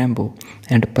misinterpreted Rambo,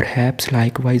 and perhaps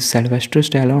likewise Sylvester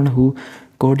Stallone, who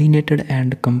coordinated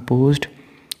and composed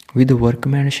with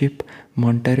workmanship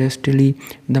Monterastelli,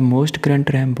 the most current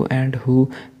Rambo, and who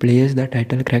plays the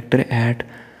title character at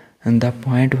the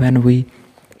point when we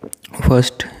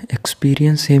first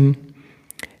experience him.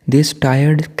 This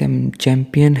tired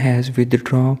champion has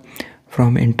withdrawn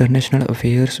from international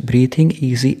affairs, breathing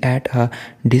easy at a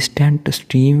distant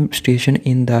steam station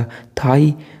in the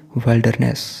Thai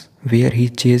wilderness, where he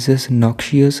chases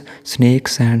noxious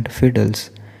snakes and fiddles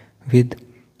with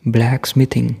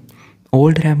blacksmithing.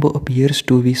 Old Rambo appears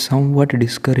to be somewhat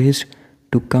discouraged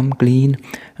to come clean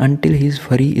until his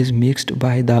fury is mixed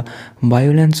by the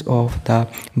violence of the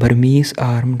Burmese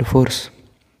armed force.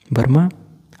 Burma?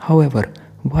 However,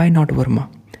 why not Burma?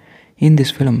 In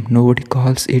this film, nobody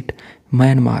calls it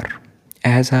Myanmar.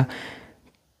 As a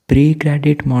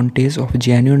pre-credit montage of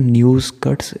genuine news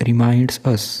cuts reminds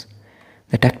us,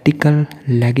 the tactical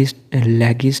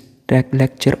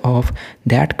lecture of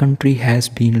that country has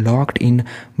been locked in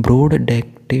broad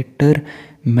dictator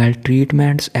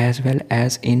maltreatments as well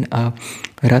as in a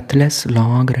ruthless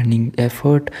long-running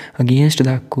effort against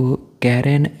the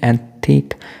Karen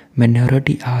ethnic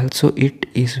minority. Also, it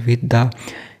is with the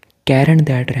Karen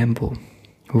that Rambo,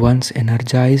 once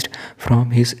energized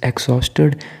from his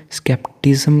exhausted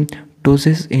skepticism,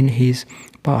 tosses in his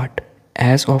part,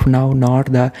 as of now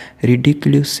not the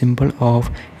ridiculous symbol of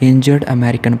injured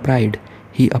American pride.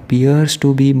 He appears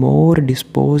to be more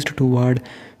disposed toward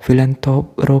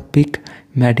philanthropic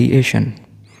mediation.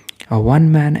 A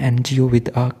one-man NGO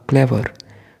with a clever.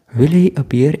 Will he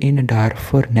appear in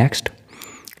Darfur next?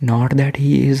 Not that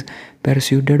he is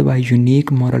persuaded by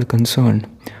unique moral concern.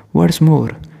 What's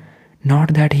more,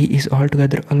 not that he is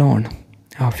altogether alone.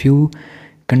 A few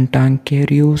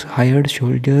cantankerous hired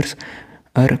soldiers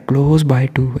are close by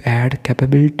to add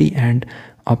capability and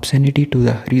obscenity to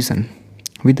the reason.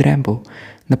 With Rambo,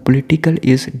 the political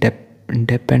is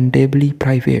dependably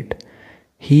private.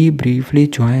 He briefly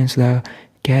joins the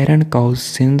Karen cause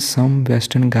since some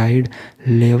Western guide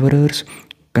laborers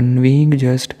conveying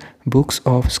just books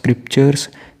of scriptures,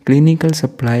 clinical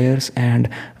suppliers, and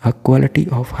a quality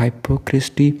of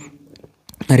hypocrisy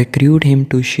recruit him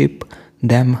to ship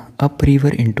them upriver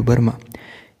into Burma.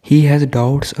 He has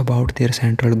doubts about their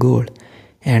central goal,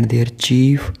 and their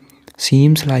chief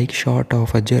seems like short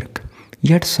of a jerk.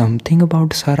 Yet something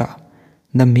about Sarah,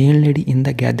 the main lady in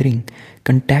the gathering,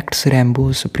 contacts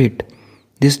Rambo's spirit.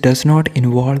 This does not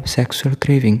involve sexual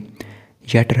craving,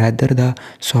 yet rather the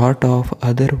sort of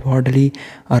otherworldly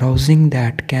arousing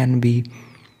that can be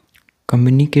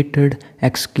communicated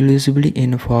exclusively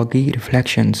in foggy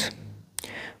reflections.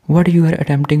 What you are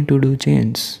attempting to do,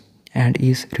 James, and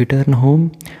is return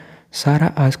home?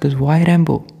 Sarah asks why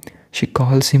Rambo. She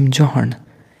calls him John.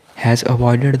 Has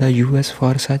avoided the US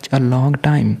for such a long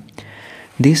time.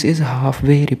 This is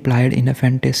halfway replied in a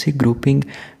fantasy grouping,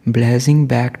 blazing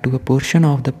back to a portion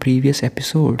of the previous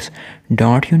episodes.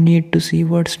 Don't you need to see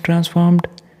what's transformed?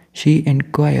 She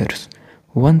inquires.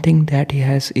 One thing that he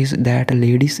has is that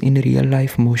ladies in real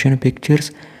life motion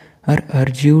pictures are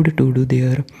urged to do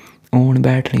their own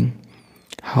battling.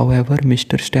 However,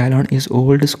 Mr. Stallone is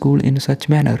old school in such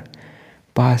manner.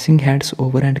 Passing heads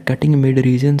over and cutting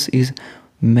mid-regions is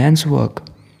man's work.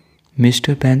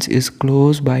 Mr. Benz is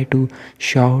close by to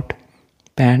shout,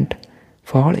 pant,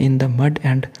 fall in the mud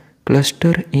and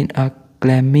cluster in a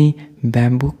clammy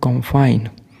bamboo confine,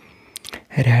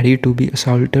 ready to be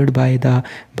assaulted by the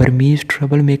Burmese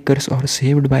troublemakers or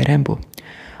saved by Rambo.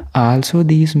 Also,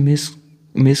 these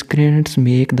miscreants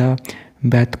make the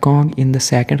Kang in the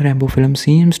second Rambo film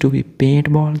seems to be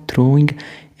paintball throwing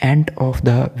end of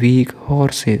the weak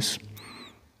horses.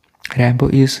 Rambo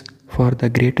is, for the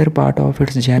greater part of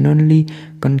its genuinely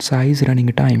concise running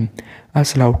time, a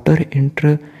slaughter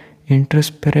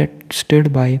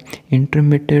interspersed by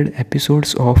intermittent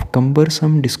episodes of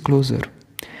cumbersome disclosure.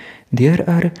 There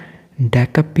are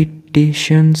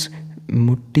decapitations,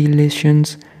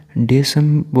 mutilations,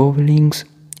 disembowelings,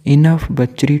 enough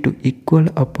butchery to equal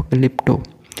apocalypto.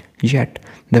 Yet,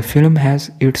 the film has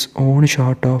its own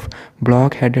sort of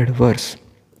block-headed verse.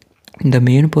 The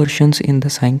main portions in the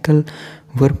cycle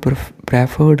were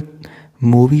preferred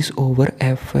movies over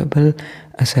affable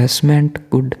assessment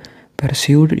could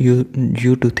persuade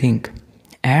you to think.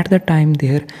 At the time,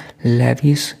 their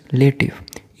legislative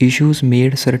issues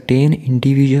made certain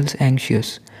individuals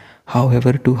anxious.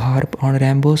 However, to harp on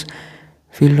Rambo's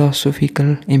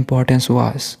philosophical importance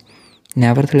was,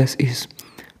 nevertheless, is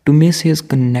to miss his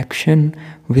connection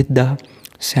with the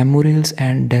samurais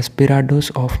and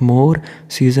desperados of more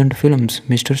seasoned films.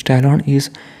 Mr. Stallone is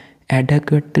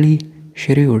adequately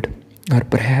shrewd, or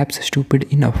perhaps stupid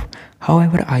enough.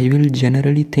 However, I will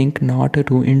generally think not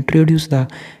to introduce the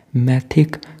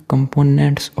mythic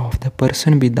components of the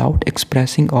person without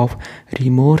expressing of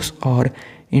remorse or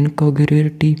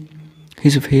incongruity.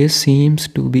 His face seems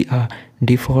to be a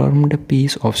deformed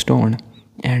piece of stone,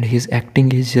 and his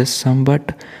acting is just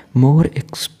somewhat more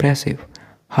expressive.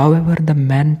 However, the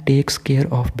man takes care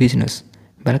of business.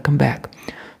 Welcome back.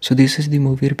 So this is the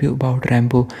movie review about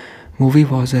Rambo. Movie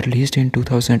was released in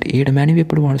 2008. Many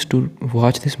people wants to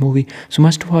watch this movie, so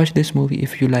must watch this movie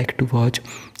if you like to watch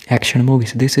action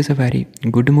movies. This is a very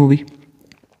good movie.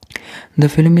 The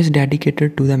film is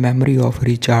dedicated to the memory of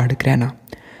Richard Crenna.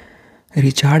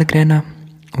 Richard Crenna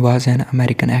was an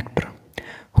American actor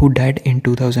who died in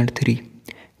 2003.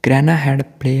 Crenna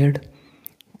had played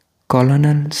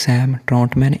Colonel Sam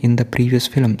Troutman in the previous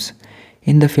films.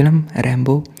 In the film,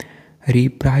 Rambo,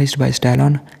 reprised by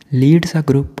Stallone, leads a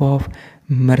group of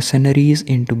mercenaries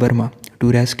into Burma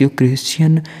to rescue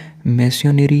Christian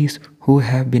missionaries who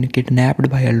have been kidnapped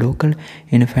by a local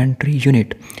infantry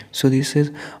unit. So this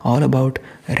is all about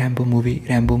Rambo movie.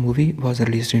 Rambo movie was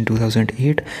released in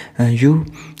 2008.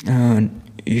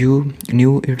 You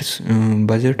knew its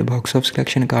budget, box office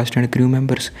collection, cast and crew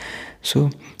members. So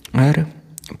our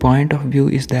point of view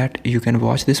is that you can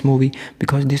watch this movie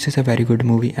because this is a very good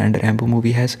movie, and Rambo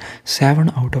movie has 7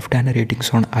 out of 10 ratings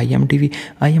on IMDb.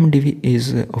 IMDb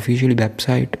is officially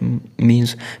website,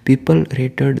 means people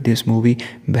rated this movie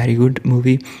very good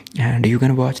movie, and you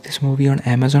can watch this movie on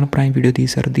Amazon Prime Video.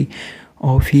 These are the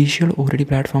official OTT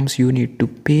platforms. You need to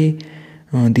pay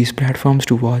these platforms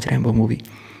to watch Rambo movie.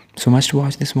 So must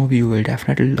watch this movie. You will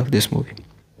definitely love this movie.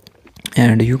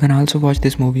 And you can also watch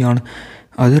this movie on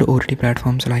other OTT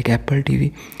platforms like Apple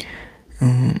TV.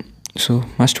 So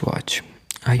must watch.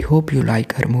 I hope you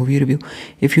like our movie review.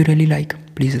 If you really like,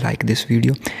 please like this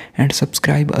video and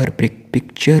subscribe our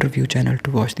picture review channel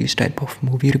to watch these type of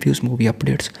movie reviews, movie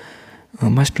updates.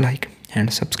 Must like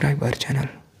and subscribe our channel.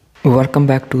 Welcome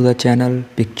back to the channel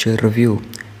Picture Review.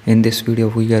 In this video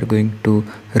we are going to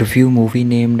review movie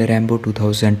named Rambo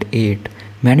 2008.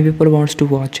 Many people wants to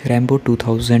watch Rambo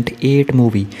 2008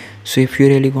 movie. So if you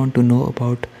really want to know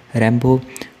about Rambo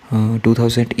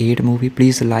 2008 movie,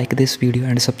 please like this video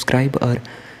and subscribe our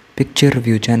picture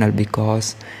review channel,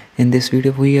 because in this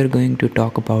video we are going to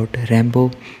talk about Rambo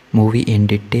movie in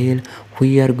detail.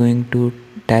 We are going to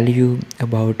tell you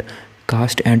about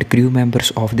cast and crew members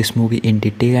of this movie in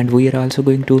detail, and we are also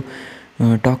going to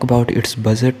talk about its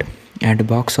budget and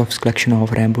box office collection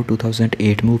of Rambo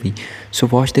 2008 movie. So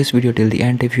watch this video till the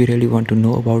end if you really want to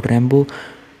know about Rambo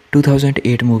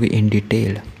 2008 movie in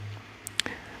detail.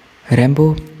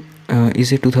 Rambo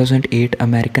is a 2008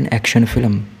 American action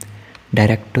film,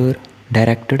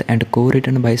 directed and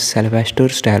co-written by Sylvester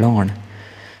Stallone.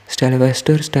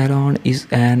 Sylvester Stallone is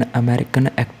an American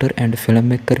actor and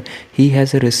filmmaker. He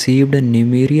has received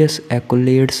numerous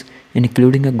accolades,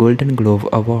 including a Golden Globe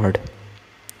Award.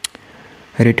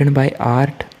 Written by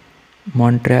Art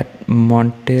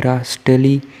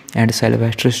Monterastelli and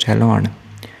Sylvester Stallone.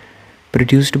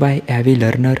 Produced by Avi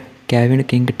Lerner, Kevin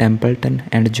King Templeton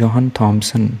and John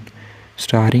Thompson.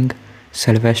 Starring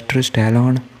Sylvester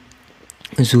Stallone,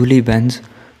 Julie Benz,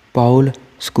 Paul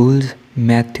Schulze,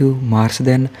 Matthew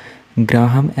Marsden,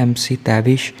 Graham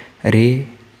McTavish, Ray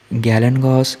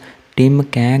Gallegos, Tim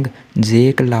Kang,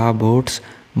 Jake Botz,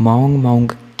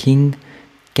 Maung, Khin,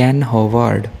 Ken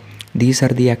Howard. These are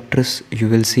the actors you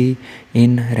will see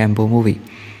in Rambo movie.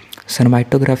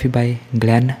 Cinematography by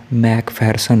Glen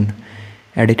MacPherson.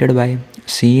 Edited by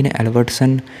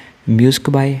Albertson.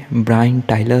 Music by Brian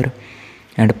Tyler.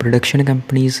 And production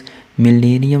companies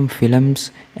Millennium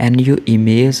Films, NU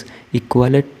Image,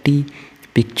 Equality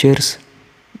Pictures,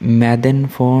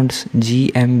 Medienfonds,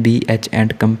 GmbH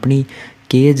and Company,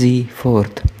 KG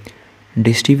Fourth.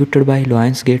 Distributed by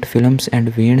Lionsgate Films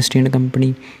and Weinstein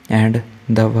Company and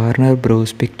the Warner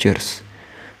Bros. Pictures.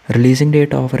 Releasing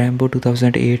date of Rambo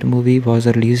 2008 movie was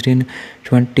released in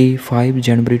 25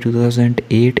 January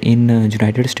 2008 in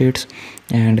United States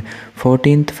and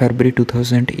 14th February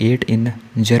 2008 in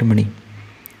Germany.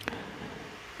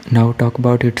 Now talk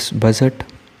about its budget.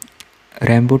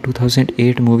 Rambo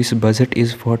 2008 movie's budget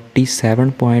is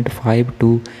 $47.5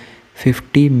 to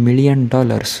 $50 million,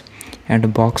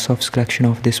 and box office collection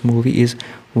of this movie is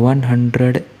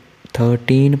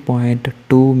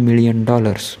 $113.2 million.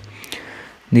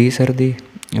 These are the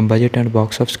budget and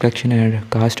box office collection and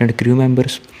cast and crew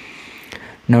members.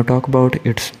 Now talk about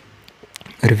its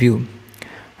review.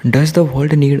 Does the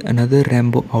world need another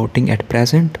Rambo outing at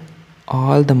present?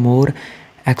 All the more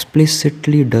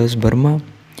explicitly does Burma.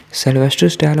 Sylvester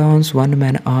Stallone's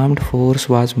one-man armed force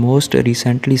was most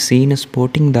recently seen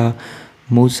sporting the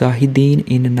Mujahideen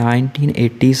in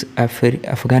 1980s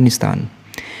Afghanistan,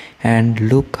 and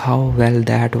look how well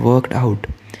that worked out.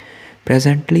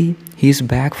 Presently, he is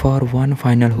back for one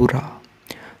final hurrah,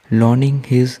 launching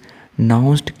his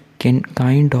announced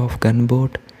kind of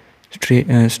gunboat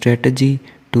strategy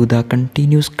to the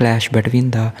continuous clash between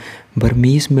the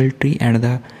Burmese military and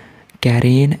the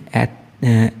Karen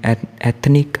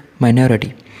ethnic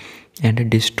minority, and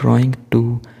destroying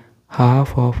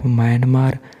half of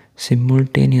Myanmar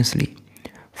simultaneously.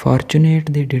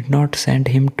 Fortunate they did not send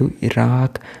him to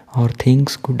Iraq, or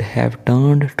things could have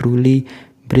turned truly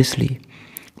grisly.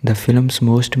 The film's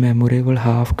most memorable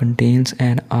half contains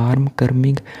an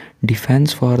arm-curbing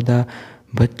defense for the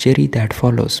butchery that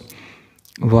follows.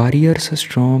 Warriors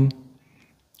storm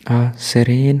a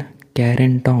serene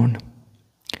Karen town,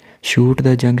 shoot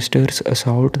the youngsters,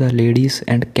 assault the ladies,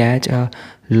 and catch a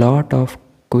lot of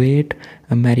quaint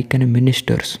American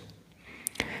ministers.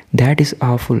 That is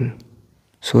awful.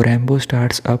 So Rambo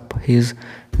starts up his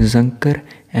Zunker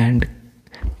and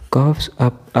curves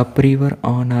upriver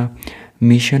on a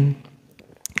mission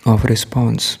of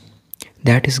response.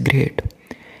 That is great.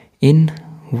 In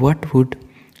what would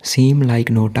seem like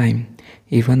no time,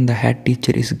 even the head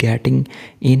teacher is getting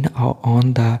in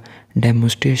on the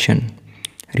demonstration,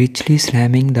 richly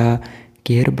slamming the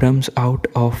carebrums out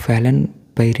of Fallon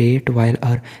pirate while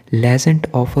a legend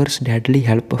offers deadly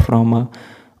help from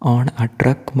on a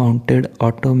truck-mounted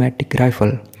automatic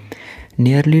rifle.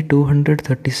 Nearly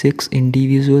 236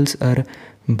 individuals are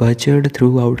butchered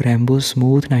throughout Rambo's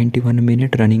smooth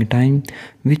 91-minute running time,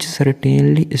 which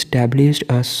certainly established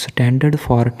a standard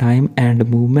for time and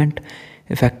movement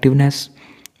effectiveness.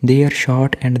 They are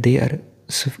shot and they are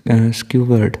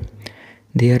skewered.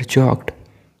 They are choked,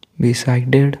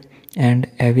 besided, and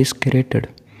eviscerated.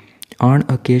 On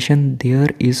occasion, there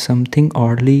is something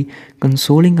oddly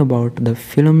consoling about the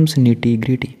film's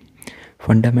nitty-gritty.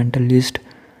 Fundamentalist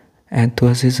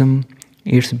enthusiasm,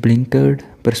 its blinkered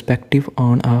perspective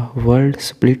on a world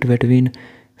split between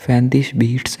fiendish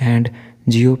beasts and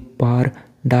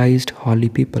jeopardized holy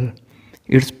people.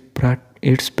 It's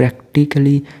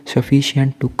practically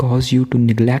sufficient to cause you to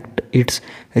neglect its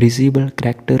risible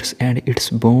characters and its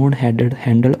bone-headed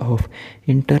handle of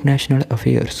international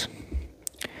affairs.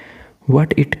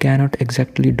 What it cannot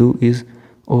exactly do is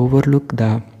overlook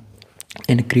the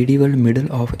incredible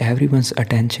middle of everyone's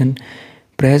attention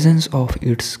presence of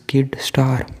its kid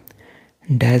star,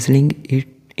 dazzling it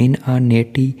in a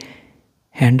natty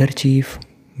handkerchief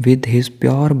with his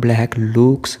pure black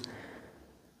looks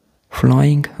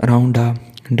flowing around a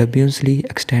dubiously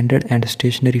extended and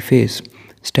stationary face.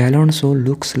 Stallone so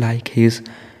looks like his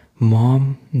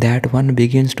mom that one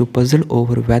begins to puzzle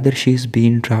over whether she's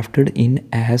been drafted in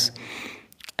as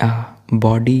a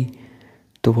body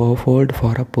twofold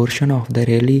for a portion of the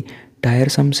really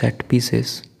tiresome set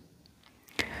pieces.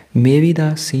 Maybe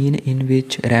the scene in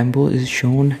which Rambo is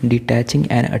shown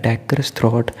detaching an attacker's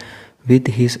throat with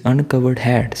his uncovered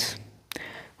hands.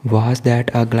 Was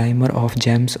that a glimmer of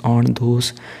gems on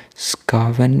those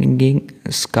scavenging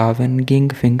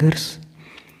fingers?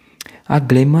 A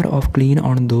glimmer of clean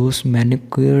on those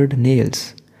manicured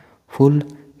nails, full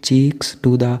cheeks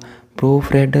to the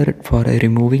proofreader for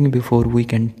removing before we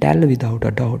can tell without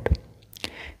a doubt.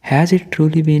 Has it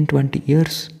truly been 20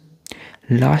 years?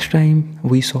 Last time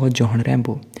we saw John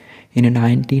Rambo, in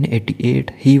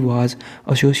 1988, he was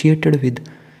associated with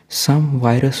some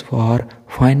virus for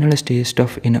final stage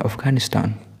stuff in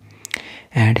Afghanistan,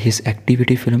 and his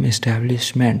activity film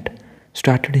establishment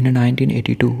started in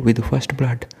 1982 with First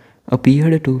Blood,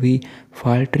 appeared to be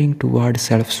faltering toward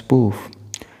self-spoof.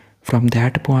 From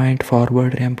that point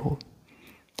forward, Rambo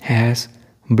has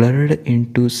blurred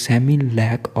into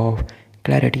semi-lack of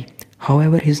clarity.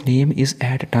 However, his name is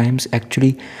at times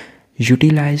actually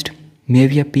utilized,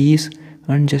 maybe a piece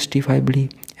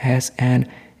unjustifiably, as an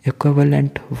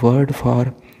equivalent word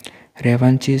for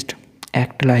revanchist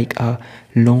act like a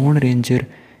Lone Ranger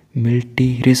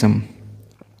militarism.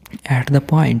 At the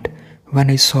point when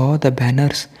I saw the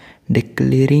banners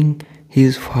declaring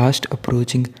his fast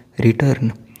approaching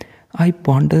return, I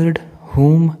pondered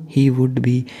whom he would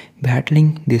be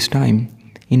battling this time.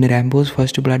 In Rambo's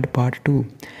First Blood Part 2,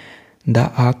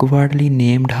 the awkwardly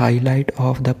named highlight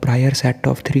of the prior set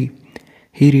of 3,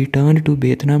 he returned to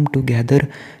Vietnam to gather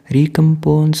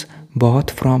recompense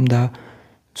both from the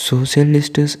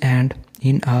socialists and,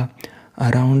 in a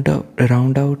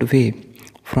roundabout way,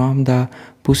 from the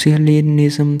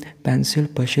pusillanimous pencil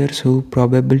pushers who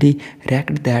probably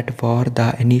wrecked that war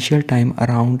the initial time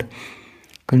around.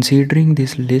 Considering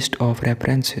this list of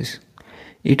references,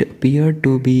 it appeared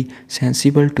to be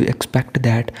sensible to expect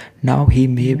that now he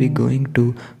may be going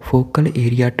to focal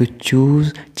area to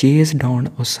chase down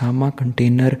Osama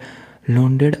container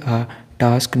loaded, a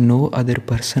task no other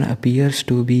person appears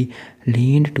to be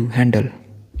leaned to handle.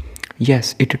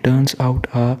 Yes, it turns out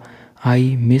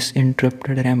I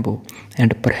misinterpreted Rambo,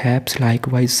 and perhaps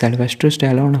likewise Sylvester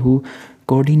Stallone, who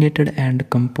coordinated and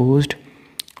composed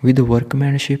with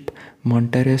workmanship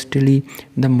Monterastelli,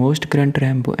 the most current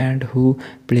Rambo, and who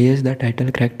plays the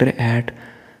title character at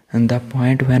the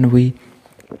point when we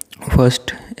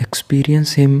first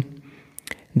experience him.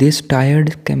 This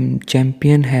tired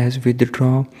champion has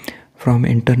withdrawn from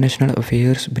international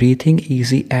affairs, breathing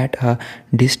easy at a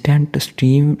distant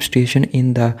steam station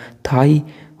in the Thai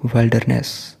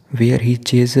wilderness, where he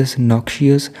chases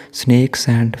noxious snakes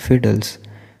and fiddles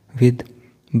with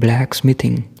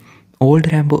blacksmithing.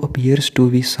 Old Rambo appears to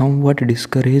be somewhat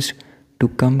discouraged to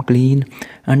come clean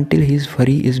until his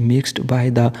fury is mixed by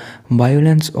the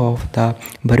violence of the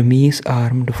Burmese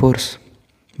armed force.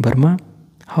 Burma?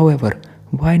 However,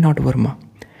 why not Burma?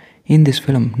 In this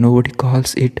film, nobody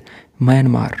calls it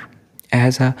Myanmar.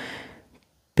 As a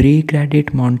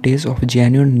pre-credit montage of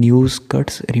genuine news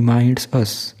cuts reminds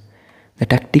us, the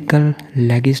tactical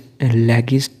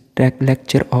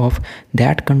legislature of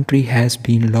that country has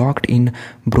been locked in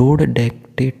broad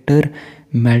dictator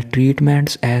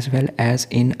maltreatments as well as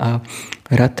in a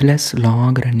ruthless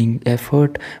long-running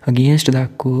effort against the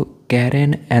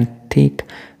Karen ethnic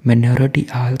minority.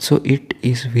 Also, it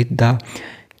is with the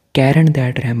Karen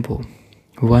that Rambo,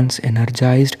 once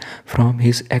energized from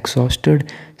his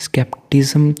exhausted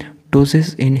skepticism,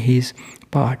 tosses in his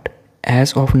part,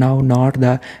 as of now not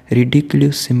the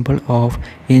ridiculous symbol of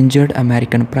injured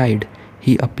American pride.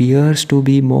 He appears to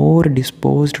be more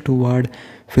disposed toward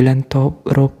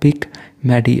philanthropic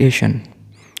mediation,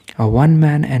 a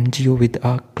one-man NGO with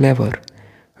a clever.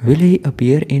 Will he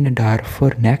appear in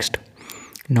Darfur next?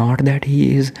 Not that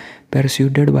he is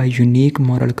persuaded by unique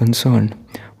moral concern.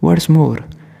 What's more,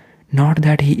 not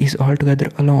that he is altogether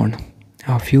alone.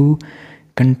 A few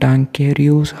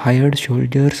cantankerous hired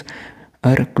soldiers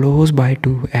are close by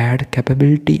to add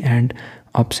capability and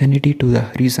obscenity to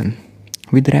the reason.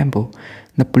 With Rambo,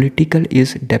 the political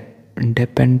is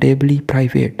dependably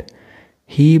private.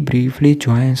 He briefly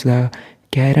joins the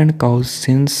Karen cause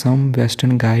since some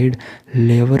Western guide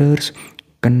laborers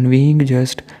conveying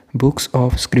just books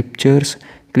of scriptures,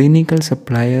 clinical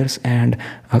suppliers, and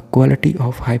a quality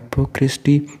of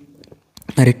hypocrisy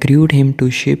recruit him to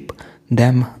ship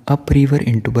them upriver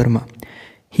into Burma.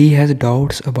 He has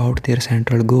doubts about their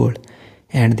central goal,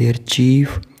 and their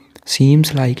chief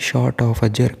seems like short of a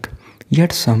jerk.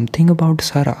 Yet something about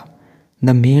Sarah,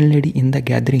 the main lady in the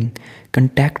gathering,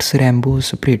 contacts Rambo's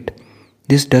spirit.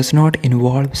 This does not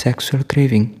involve sexual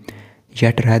craving,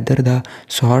 yet rather the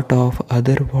sort of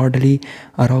otherworldly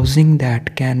arousing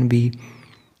that can be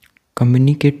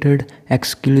communicated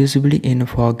exclusively in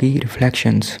foggy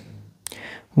reflections.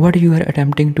 What you are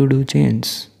attempting to do,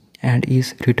 James, and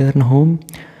is return home?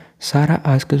 Sarah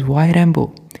asks why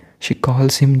Rambo. She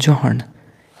calls him John.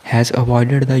 Has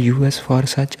avoided the US for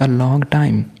such a long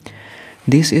time.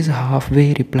 This is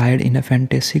halfway replied in a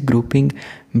fantasy grouping,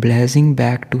 blazing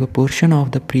back to a portion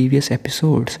of the previous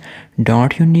episodes.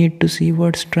 Don't you need to see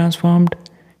what's transformed?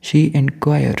 She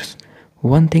inquires.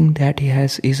 One thing that he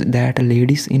has is that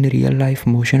ladies in real life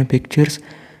motion pictures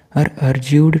are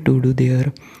urged to do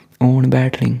their own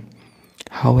battling.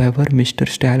 However, Mr.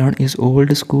 Stallone is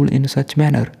old school in such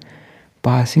manner.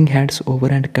 Passing heads over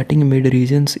and cutting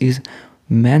mid-regions is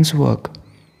man's work.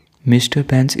 Mr.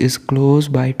 Benz is close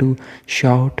by to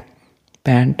shout,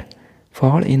 pant,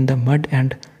 fall in the mud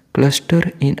and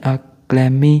cluster in a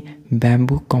clammy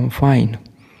bamboo confine,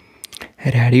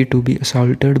 ready to be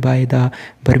assaulted by the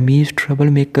Burmese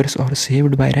troublemakers or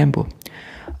saved by Rambo.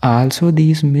 Also,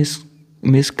 these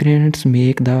miscreants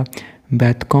make the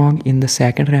Kong in the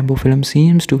second Rambo film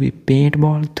seems to be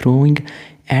paintball throwing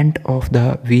end of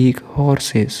the weak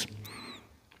horses.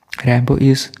 Rambo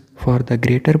is, for the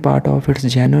greater part of its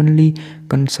genuinely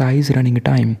concise running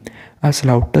time, a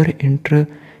slaughter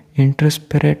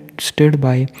interspersed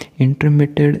by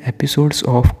intermittent episodes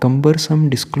of cumbersome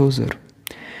disclosure.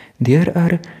 There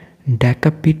are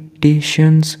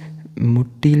decapitations,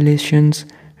 mutilations,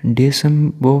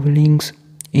 disembowelings,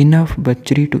 enough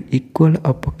butchery to equal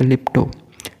apocalypto.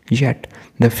 Yet,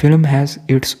 the film has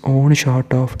its own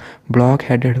sort of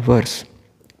block-headed verse.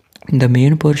 The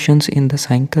main portions in the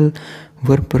cycle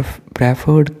were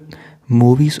preferred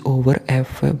movies over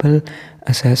affable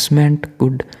assessment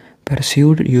could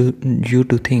persuade you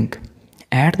to think.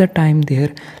 At the time,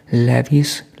 their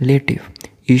legislative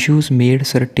issues made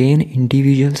certain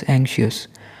individuals anxious.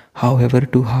 However,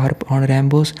 to harp on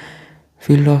Rambo's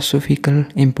philosophical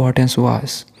importance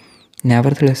was,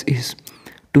 nevertheless, is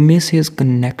to miss his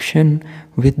connection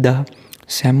with the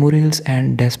samurais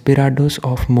and desperados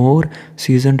of more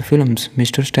seasoned films.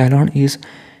 Mr. Stallone is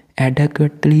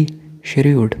adequately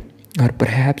shrewd, or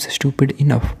perhaps stupid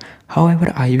enough.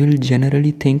 However, I will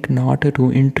generally think not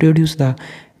to introduce the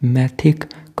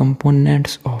mythic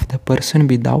components of the person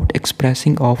without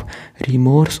expressing of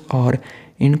remorse or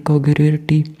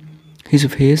incongruity. His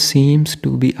face seems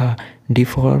to be a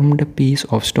deformed piece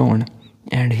of stone,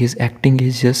 and his acting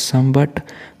is just somewhat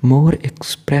more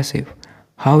expressive.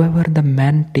 However, the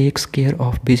man takes care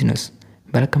of business.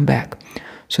 Welcome back.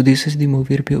 So this is the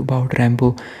movie review about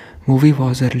Rambo. Movie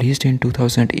was released in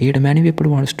 2008. Many people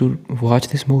wants to watch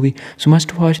this movie, so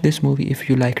must watch this movie if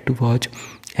you like to watch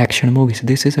action movies.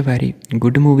 This is a very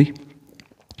good movie.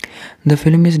 The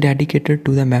film is dedicated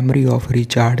to the memory of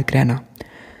Richard Crenna.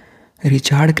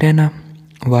 Richard Crenna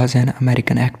was an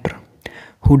American actor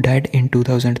who died in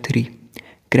 2003.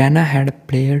 Crenna had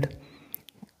played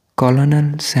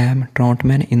Colonel Sam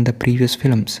Troutman in the previous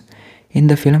films. In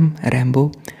the film,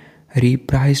 Rambo,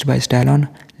 reprised by Stallone,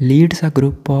 leads a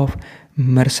group of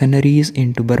mercenaries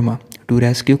into Burma to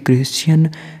rescue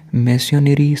Christian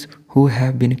missionaries who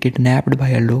have been kidnapped by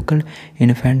a local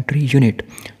infantry unit.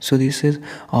 So this is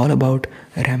all about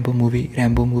Rambo movie.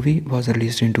 Rambo movie was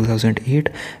released in 2008.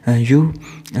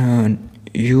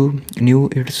 You knew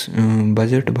its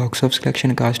budget, box office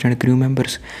collection, cast and crew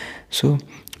members. So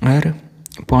our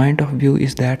point of view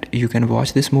is that you can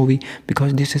watch this movie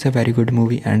because this is a very good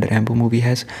movie, and Rambo movie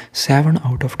has 7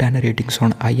 out of 10 ratings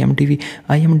on IMDb.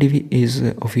 IMDb is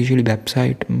officially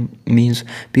website, means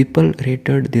people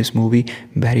rated this movie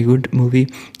very good movie,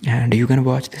 and you can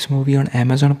watch this movie on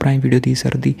Amazon Prime Video. These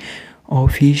are the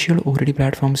official OTT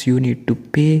platforms. You need to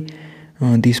pay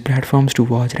these platforms to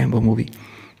watch Rambo movie.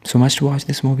 So must watch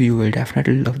this movie. You will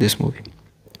definitely love this movie.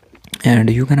 And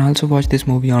you can also watch this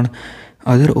movie on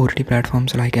other OTT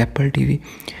platforms like Apple TV.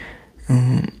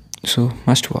 So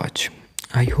must watch.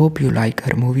 I hope you like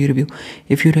our movie review.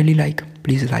 If you really like,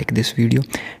 please like this video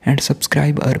and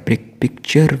subscribe our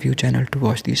picture review channel to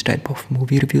watch these type of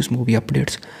movie reviews, movie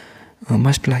updates.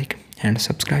 Must like and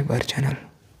subscribe our channel.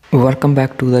 Welcome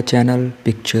back to the channel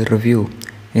Picture Review.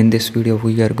 In this video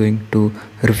we are going to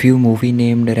review movie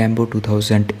named Rambo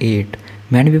 2008.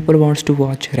 Many people wants to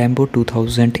watch Rambo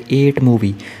 2008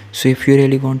 movie. So if you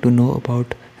really want to know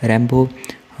about Rambo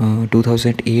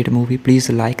 2008 movie, please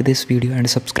like this video and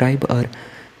subscribe our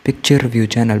picture review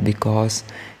channel, because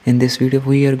in this video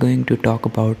we are going to talk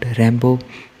about Rambo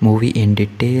movie in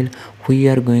detail. We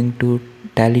are going to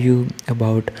tell you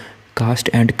about cast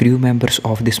and crew members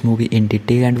of this movie in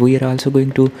detail, and we are also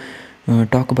going to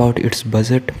talk about its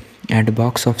budget and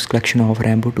box office collection of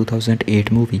Rambo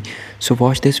 2008 movie. So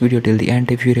watch this video till the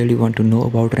end if you really want to know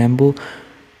about Rambo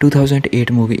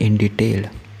 2008 movie in detail.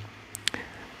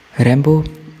 Rambo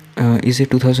is a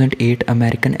 2008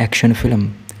 American action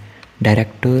film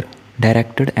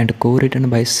directed and co-written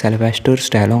by Sylvester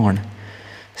Stallone.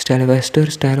 Sylvester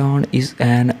Stallone is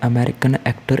an American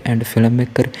actor and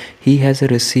filmmaker. He has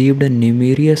received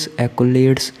numerous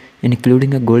accolades,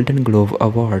 including a Golden Globe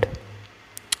Award.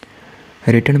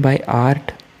 Written by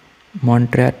Art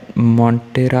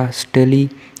Monterastelli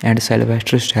and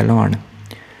Sylvester Stallone.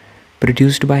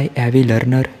 Produced by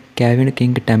Lerner, Kevin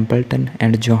King Templeton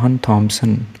and John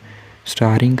Thompson.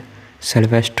 Starring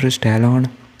Sylvester Stallone,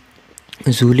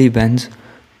 Julie Benz,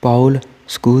 Paul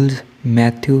Schulze,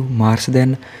 Matthew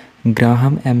Marsden,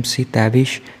 Graham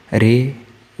McTavish, Ray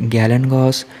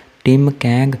Gallegos, Tim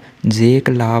Kang, Jake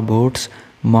Botz,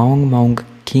 Maung,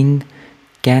 Khin,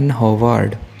 Ken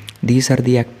Howard. These are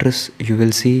the actors you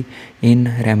will see in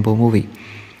Rambo movie.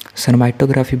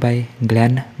 Cinematography by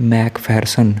Glen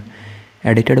MacPherson.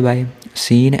 Edited by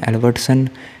Albertson.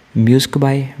 Music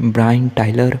by Brian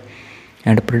Tyler.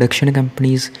 And production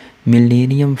companies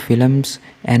Millennium Films,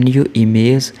 NU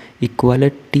Image,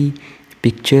 Equality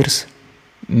Pictures,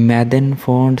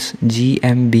 Medienfonds,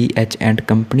 GmbH and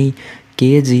Company,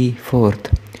 KG Fourth.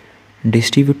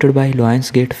 Distributed by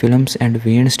Lionsgate Films and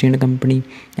Weinstein Company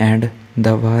and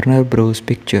the Warner Bros.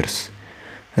 Pictures.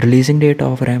 Releasing date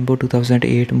of Rambo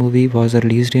 2008 movie was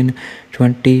released in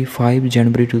 25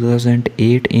 January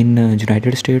 2008 in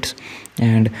United States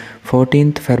and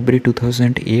 14th February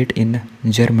 2008 in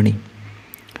Germany.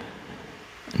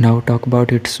 Now talk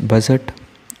about its budget.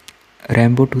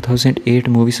 Rambo 2008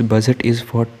 movie's budget is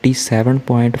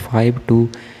 $47.5 to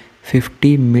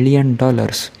 $50 million,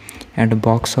 and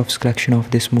box office collection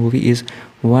of this movie is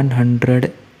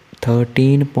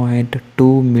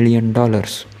 $113.2 million.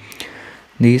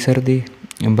 These are the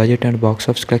budget and box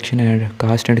office collection and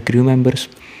cast and crew members.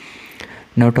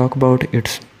 Now talk about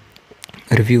its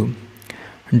review.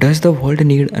 Does the world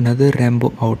need another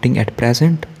Rambo outing at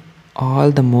present?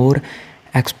 All the more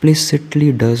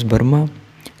explicitly does Burma.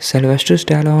 Sylvester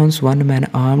Stallone's one-man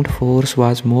armed force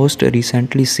was most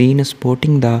recently seen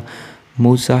sporting the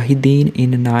Mujahideen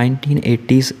in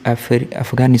 1980s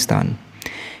Afghanistan.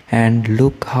 And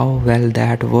look how well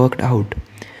that worked out.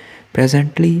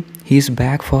 Presently, he is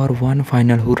back for one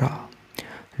final hurrah,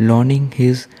 launching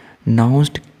his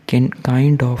announced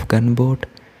kind of gunboat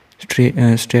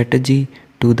strategy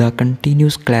to the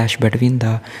continuous clash between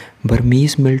the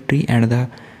Burmese military and the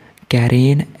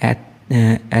Karen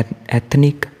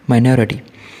ethnic minority,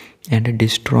 and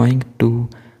destroying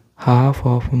half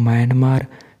of Myanmar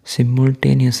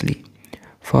simultaneously.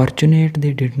 Fortunate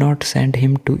they did not send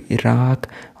him to Iraq,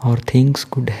 or things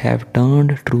could have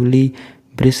turned truly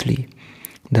bristly.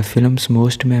 The film's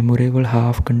most memorable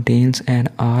half contains an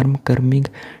arm-curbing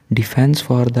defense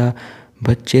for the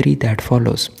butchery that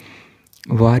follows.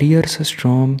 Warriors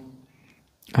storm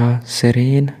a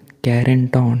serene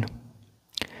Carenton,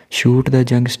 shoot the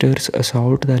youngsters,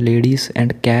 assault the ladies,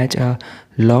 and catch a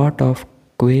lot of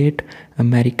quaint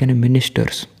American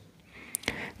ministers.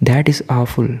 That is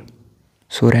awful.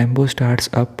 So Rambo starts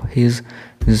up his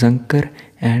Zunker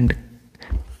and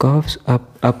curves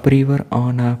up upriver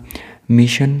on a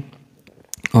mission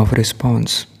of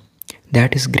response.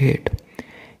 That is great.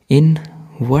 In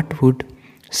what would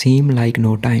seem like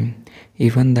no time,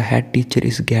 even the head teacher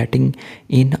is getting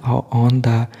in on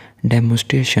the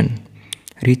demonstration,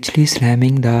 richly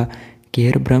slamming the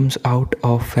carebrums out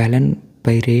of fallen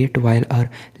pirate while a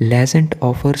legend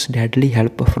offers deadly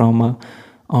help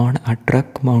on a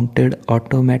truck-mounted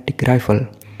automatic rifle.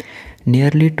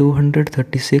 Nearly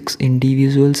 236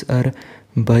 individuals are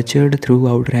butchered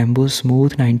throughout Rambo's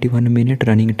smooth 91-minute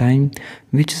running time,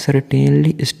 which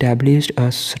certainly established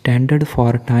a standard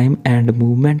for time and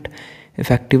movement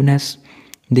effectiveness.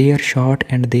 They are shot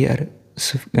and they are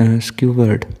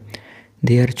skewered.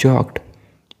 They are choked,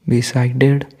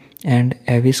 besided, and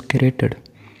eviscerated.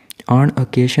 On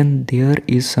occasion, there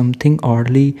is something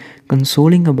oddly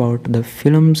consoling about the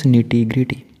film's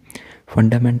nitty-gritty.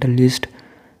 Fundamentalist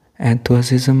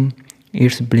enthusiasm,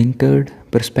 its blinkered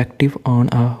perspective on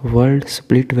a world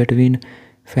split between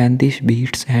fiendish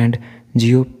beasts and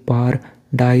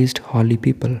jeopardized holy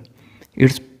people.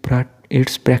 It's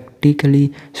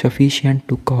practically sufficient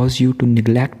to cause you to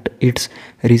neglect its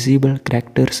risible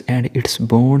characters and its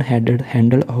bone-headed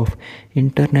handle of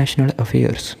international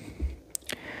affairs.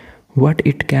 What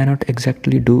it cannot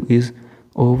exactly do is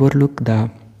overlook the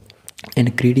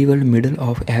incredible middle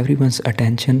of everyone's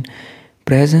attention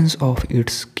presence of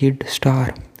its kid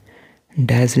star,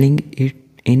 dazzling it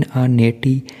in a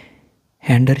natty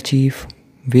handkerchief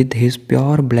with his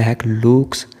pure black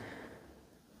looks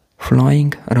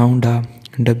flowing around a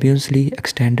dubiously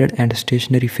extended and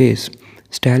stationary face.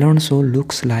 Stallone so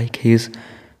looks like his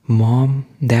mom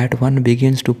that one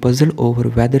begins to puzzle over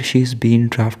whether she's been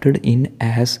drafted in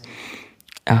as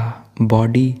a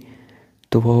body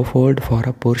twofold for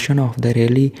a portion of the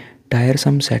really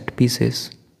tiresome set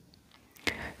pieces.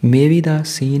 Maybe the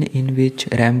scene in which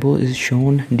Rambo is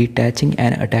shown detaching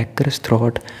an attacker's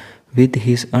throat with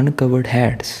his uncovered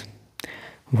hands.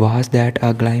 Was that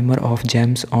a glimmer of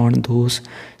gems on those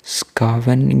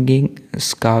scavenging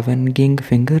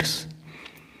fingers?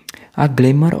 A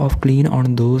glimmer of clean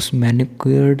on those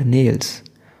manicured nails,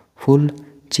 full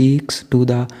cheeks to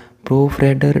the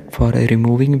profredor for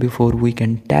removing before we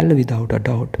can tell without a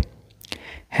doubt.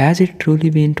 Has it truly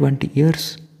been 20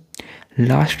 years?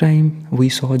 Last time we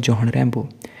saw John Rambo,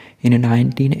 in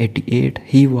 1988,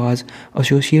 he was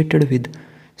associated with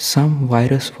some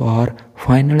virus for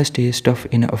final stage stuff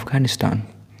in Afghanistan,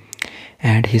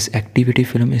 and his activity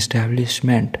film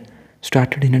establishment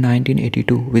started in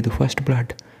 1982 with First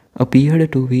Blood,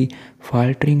 appeared to be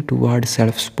faltering toward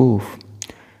self-spoof.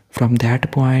 From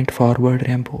that point forward,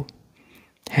 Rambo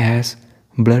has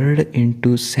blurred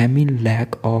into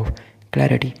semi-lack of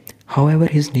clarity. However,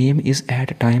 his name is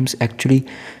at times actually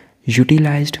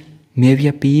utilized, maybe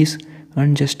a piece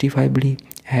unjustifiably,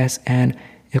 as an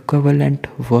equivalent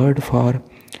word for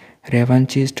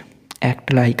revanchist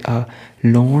act like a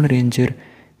Lone Ranger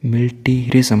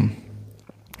militarism.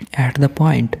 At the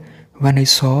point when I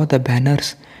saw the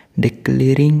banners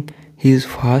declaring his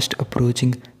fast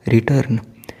approaching return,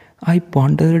 I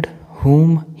pondered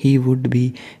whom he would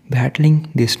be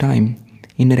battling this time.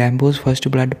 In Rambo's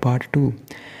First Blood Part 2,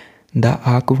 the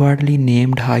awkwardly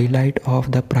named highlight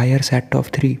of the prior set of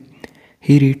 3,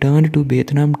 he returned to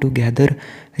Vietnam to gather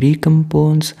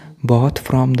recompense both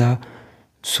from the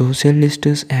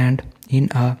socialists and, in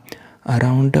a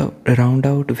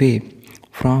roundabout way,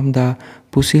 from the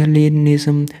pusillanimous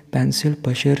pencil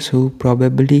pushers who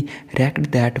probably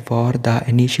wrecked that war the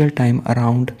initial time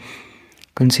around.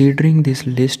 Considering this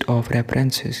list of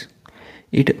references,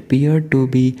 it appeared to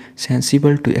be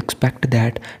sensible to expect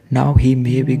that now he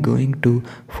may be going to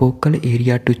focal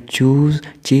area to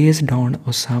chase down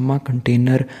Osama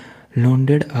container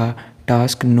loaded, a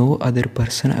task no other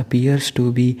person appears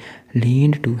to be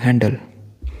leaned to handle.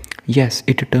 Yes,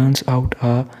 it turns out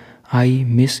I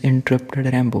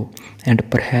misinterpreted Rambo, and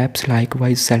perhaps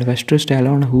likewise Sylvester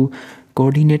Stallone, who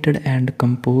coordinated and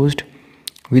composed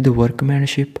with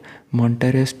workmanship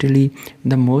Monterastelli,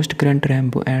 the most current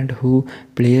Rambo, and who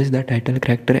plays the title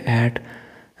character at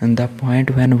the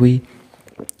point when we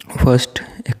first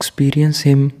experience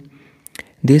him.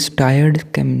 This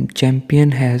tired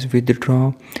champion has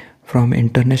withdrawn from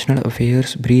international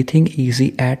affairs, breathing easy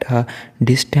at a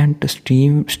distant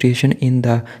steam station in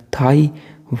the Thai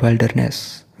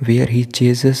wilderness, where he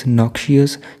chases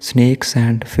noxious snakes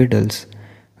and fiddles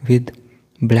with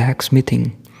blacksmithing.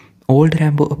 Old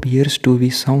Rambo appears to be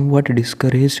somewhat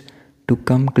discouraged to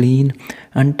come clean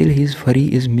until his fury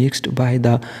is mixed by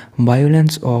the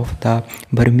violence of the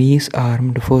Burmese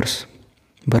armed force.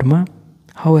 Burma?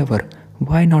 However,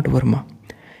 why not Burma?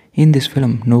 In this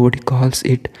film, nobody calls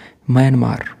it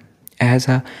Myanmar. As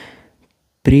a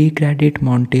pre-credit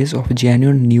montage of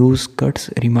genuine news cuts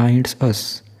reminds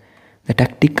us, the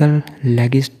tactical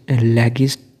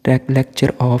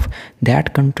lecture of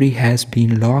that country has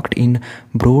been locked in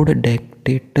broad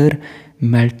dictator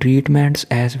maltreatments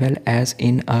as well as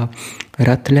in a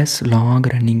ruthless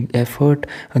long-running effort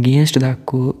against the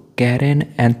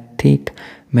Karen ethnic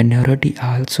minority.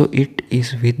 Also, it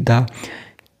is with the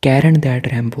Karen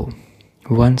that Rambo,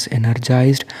 once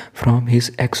energized from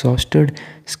his exhausted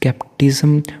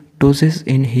skepticism, tosses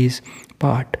in his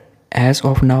part, as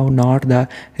of now not the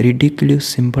ridiculous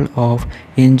symbol of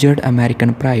injured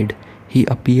American pride. He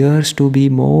appears to be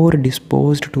more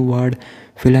disposed toward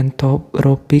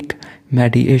philanthropic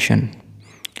mediation,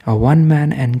 a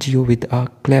one-man NGO with a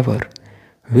clever.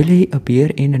 Will he appear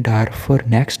in Darfur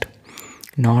next?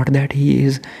 Not that he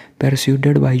is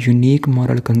persuaded by unique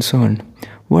moral concern.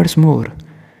 What's more,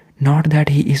 not that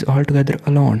he is altogether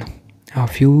alone. A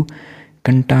few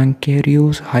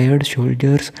cantankerous hired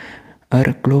soldiers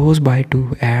are close by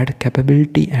to add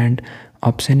capability and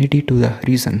obscenity to the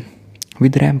reason.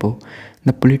 With Rambo,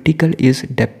 the political is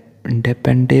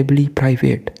dependably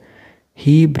private.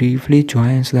 He briefly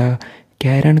joins the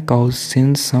Karen cause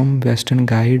since some Western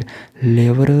guide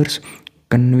laborers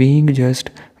conveying just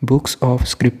books of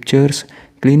scriptures,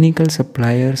 clinical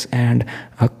suppliers, and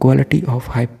a quality of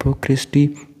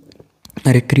hypocrisy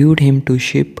recruit him to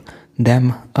ship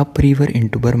them upriver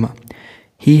into Burma.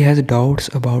 He has doubts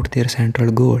about their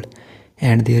central goal,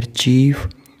 and their chief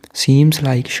seems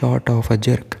like short of a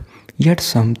jerk. Yet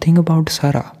something about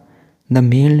Sarah, the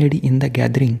main lady in the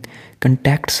gathering,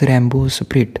 contacts Rambo's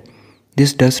spirit.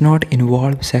 This does not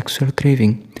involve sexual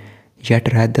craving,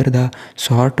 yet rather the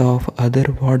sort of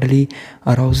otherworldly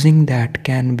arousing that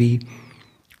can be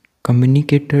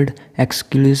communicated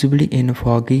exclusively in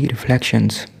foggy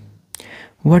reflections.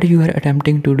 What you are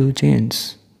attempting to do,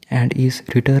 James? And is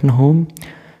return home?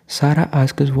 Sarah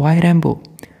asks why Rambo.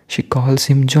 She calls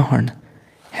him John.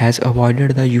 Has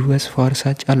avoided the US for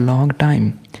such a long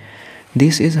time.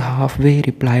 This is halfway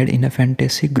replied in a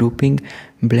fantastic grouping,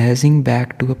 blazing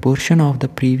back to a portion of the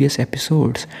previous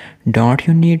episodes. Don't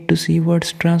you need to see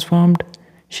what's transformed?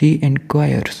 She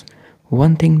inquires.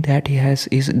 One thing that he has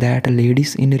is that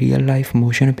ladies in real life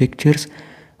motion pictures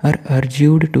are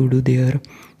urged to do their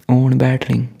own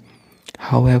battling.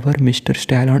 However, Mr.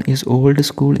 Stallone is old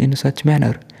school in such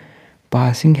manner.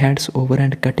 Passing hands over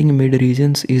and cutting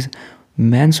mid-regions is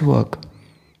man's work.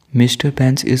 Mr.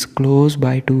 Benz is close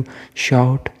by to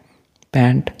shout,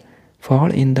 pant, fall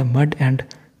in the mud and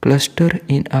cluster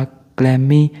in a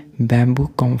clammy bamboo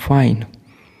confine,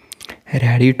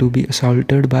 ready to be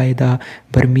assaulted by the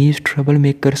Burmese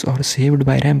troublemakers or saved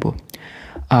by Rambo.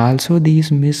 Also,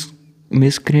 these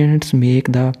miscreants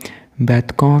make the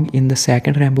Kong in the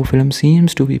second Rambo film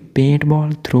seems to be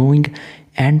paintball throwing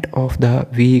end of the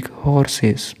weak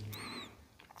horses.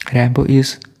 Rambo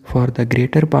is, for the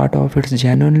greater part of its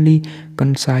genuinely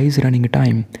concise running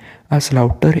time, a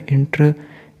slaughter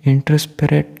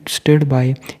interspersed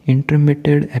by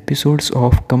intermittent episodes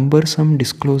of cumbersome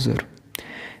disclosure.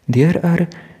 There are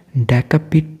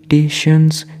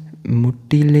decapitations,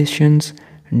 mutilations,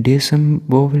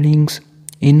 disembowelings,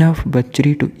 enough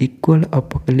butchery to equal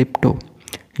apocalypto.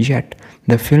 Yet,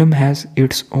 the film has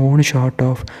its own sort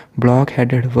of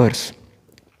block-headed verse.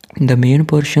 The main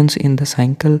portions in the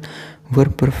cycle were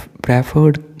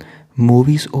preferred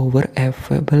movies over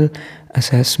affable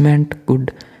assessment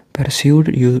could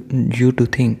persuade you to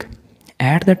think.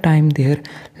 At the time, their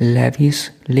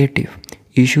legislative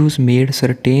issues made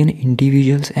certain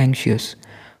individuals anxious.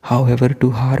 However,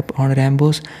 to harp on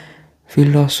Rambo's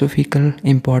philosophical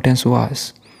importance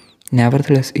was,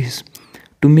 nevertheless, is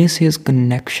to miss his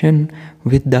connection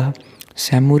with the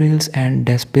samurais and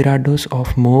desperados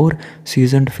of more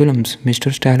seasoned films.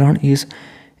 Mr. Stallone is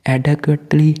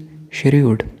adequately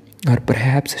shrewd, or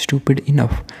perhaps stupid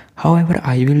enough. However,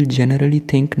 I will generally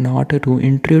think not to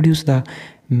introduce the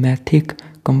mythic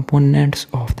components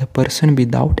of the person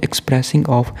without expressing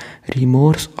of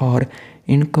remorse or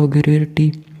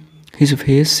incongruity. His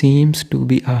face seems to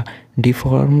be a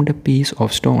deformed piece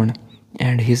of stone,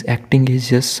 and his acting is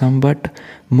just somewhat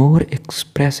more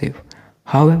expressive.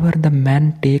 However, the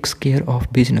man takes care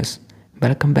of business.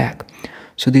 Welcome back.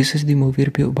 So this is the movie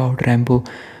review about Rambo.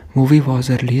 Movie was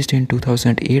released in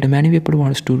 2008. Many people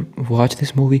wants to watch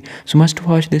this movie, so must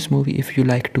watch this movie if you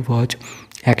like to watch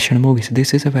action movies.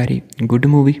 This is a very good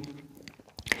movie.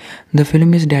 The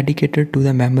film is dedicated to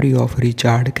the memory of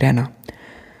Richard Crenna.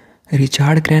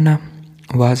 Richard Crenna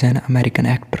was an American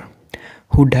actor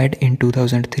who died in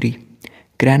 2003.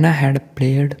 Crenna had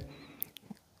played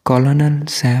Colonel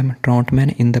Sam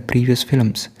Troutman in the previous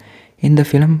films. In the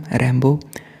film, Rambo,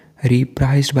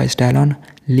 reprised by Stallone,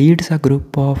 leads a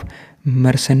group of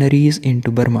mercenaries into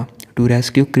Burma to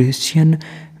rescue Christian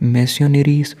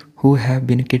missionaries who have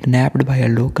been kidnapped by a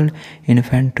local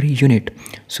infantry unit.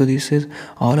 So this is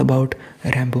all about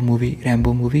Rambo movie.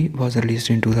 Rambo movie was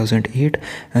released in 2008.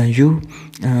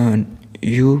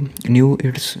 You knew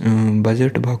its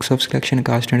budget, box office collection,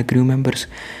 cast and crew members.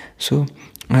 So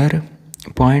our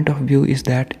point of view is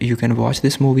that you can watch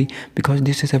this movie because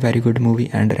this is a very good movie,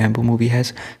 and Rambo movie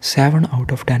has 7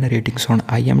 out of 10 ratings on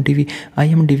IMDb.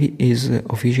 IMDb is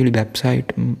officially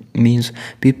website, means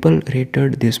people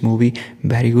rated this movie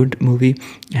very good movie,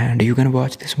 and you can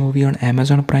watch this movie on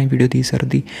Amazon Prime Video. These are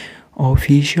the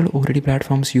official OTT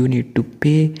platforms. You need to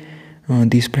pay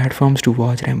these platforms to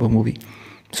watch Rambo movie.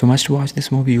 So must watch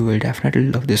this movie. You will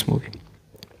definitely love this movie.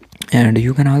 And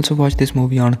you can also watch this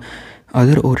movie on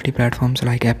other OTT platforms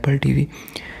like Apple TV.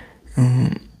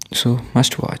 So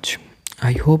must watch.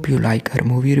 I hope you like our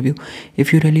movie review.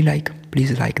 If you really like,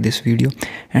 please like this video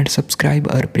and subscribe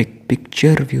our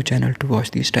picture review channel to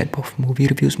watch these type of movie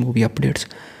reviews, movie updates.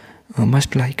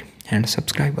 Must like and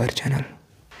subscribe our channel.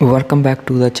 Welcome back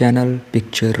to the channel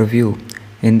Picture Review.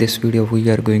 In this video we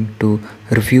are going to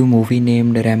review movie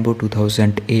named Rambo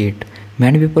 2008.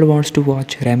 Many people wants to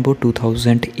watch Rambo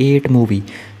 2008 movie.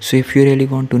 So if you really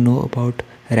want to know about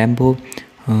Rambo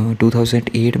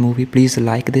 2008 movie, please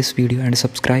like this video and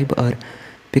subscribe our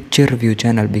picture review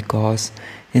channel, because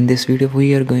in this video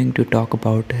we are going to talk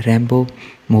about Rambo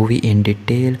movie in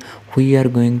detail. We are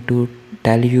going to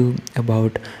tell you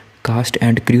about cast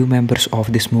and crew members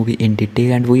of this movie in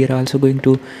detail, and we are also going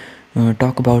to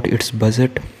talk about its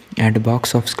budget and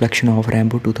box office collection of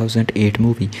Rambo 2008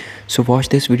 movie. So watch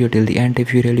this video till the end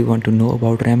if you really want to know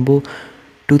about Rambo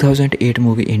 2008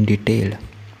 movie in detail.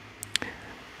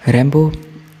 Rambo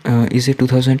is a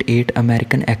 2008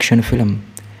 American action film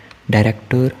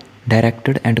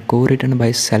directed and co-written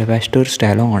by Sylvester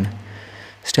Stallone.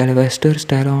 Sylvester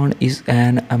Stallone is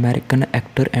an American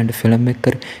actor and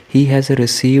filmmaker. He has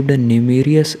received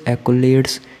numerous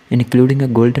accolades, including a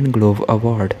Golden Globe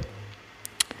Award.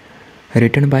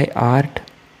 Written by Art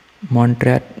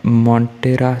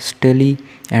Monterastelli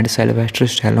and Sylvester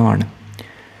Stallone.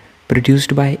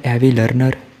 Produced by Avi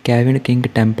Lerner, Kevin King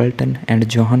Templeton and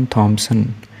John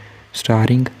Thompson.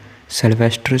 Starring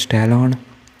Sylvester Stallone,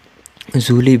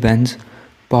 Julie Benz,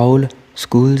 Paul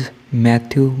Schulze,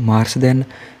 Matthew Marsden,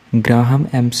 Graham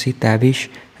McTavish,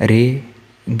 Ray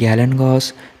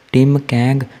Gallegos, Tim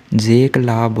Kang, Jake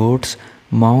Botz,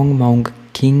 Maung,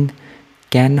 Khin,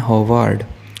 Ken Howard.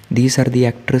 These are the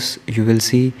actors you will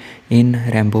see in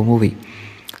Rambo movie.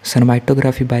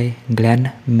 Cinematography by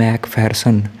Glen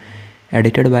MacPherson.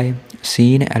 Edited by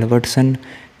Albertson.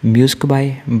 Music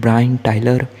by Brian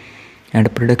Tyler. And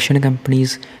production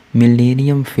companies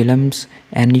Millennium Films,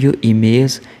 NU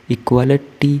Image,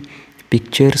 Equality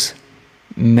Pictures,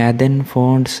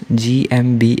 Medienfonds,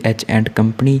 GmbH and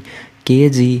Company,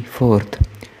 KG Fourth.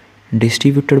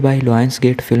 Distributed by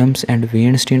Lionsgate Films and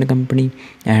Weinstein Company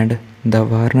and the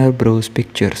Warner Bros.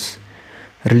 Pictures.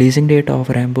 Releasing date of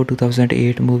Rambo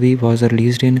 2008 movie was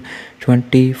released in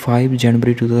 25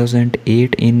 January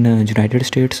 2008 in United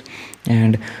States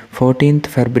and 14th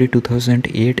February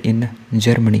 2008 in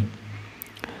Germany.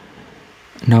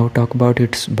 Now talk about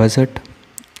its budget.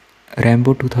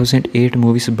 Rambo 2008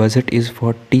 movie's budget is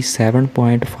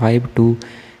 $47.5 to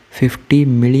 $50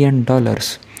 million,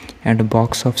 and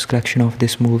box office collection of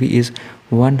this movie is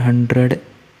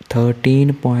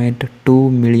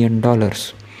 $113.2 million.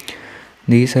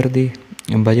 These are the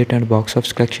budget and box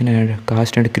office collection and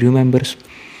cast and crew members.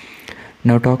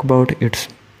 Now talk about its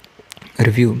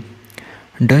review.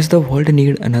 Does the world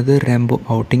need another Rambo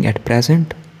outing at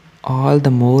present? All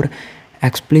the more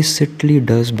explicitly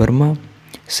does Burma.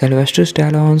 Sylvester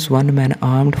Stallone's one-man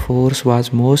armed force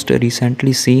was most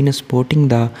recently seen sporting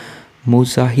the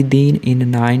Mujahideen in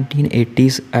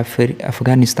 1980s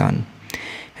Afghanistan.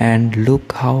 And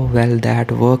look how well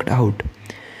that worked out.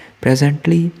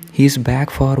 Presently, he is back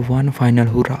for one final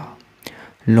hurrah,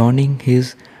 launching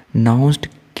his announced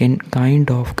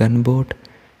kind of gunboat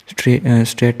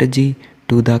strategy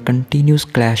to the continuous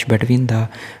clash between the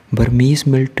Burmese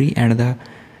military and the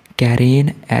Karen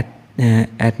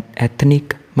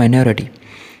ethnic minority,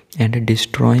 and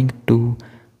destroying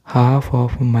half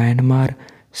of Myanmar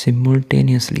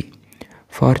simultaneously.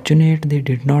 Fortunate they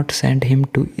did not send him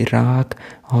to Iraq,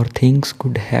 or things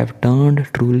could have turned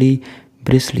truly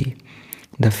grisly.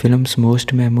 The film's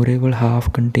most memorable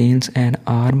half contains an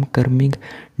arm-curbing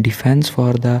defense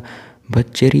for the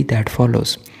butchery that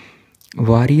follows.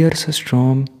 Warriors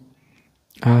storm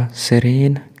a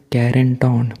serene Karen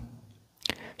town,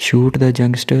 shoot the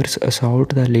youngsters, assault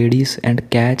the ladies, and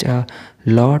catch a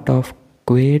lot of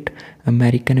quiet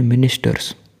American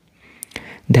ministers.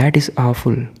 That is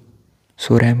awful.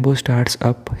 So Rambo starts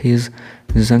up his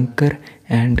Zunker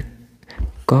and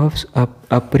curves up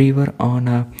upriver on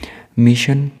a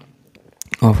mission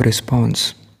of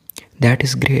response. That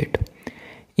is great.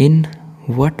 In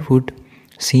what would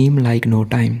seem like no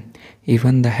time,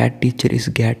 even the head teacher is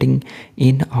getting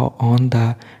in on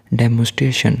the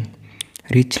demonstration,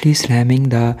 richly slamming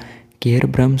the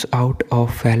Kerbrums out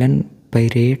of Fallon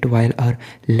pirate while a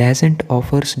legend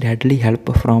offers deadly help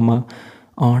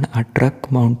on a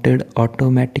truck-mounted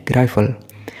automatic rifle.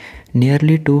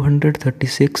 Nearly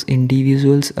 236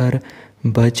 individuals are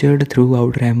butchered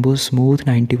throughout Rambo's smooth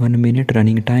 91-minute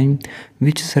running time,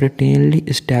 which certainly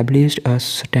established a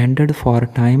standard for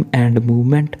time and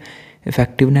movement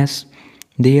effectiveness.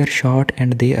 They are shot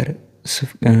and they are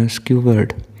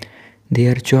skewered. They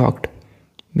are choked,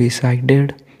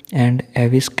 besided, and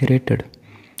eviscerated.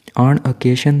 On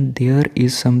occasion, there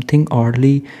is something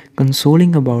oddly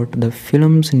consoling about the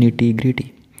film's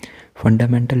nitty-gritty,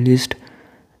 fundamentalist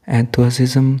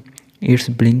enthusiasm, its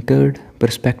blinkered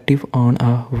perspective on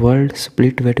a world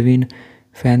split between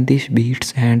fiendish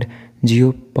beasts and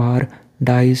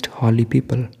jeopardized holy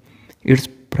people.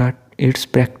 It's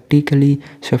practically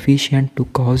sufficient to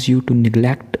cause you to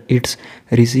neglect its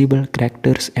risible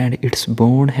characters and its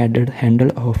bone-headed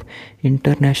handle of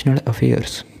international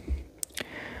affairs.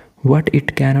 What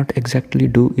it cannot exactly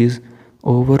do is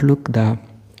overlook the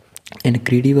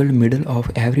incredible middle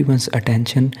of everyone's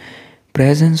attention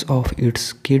presence of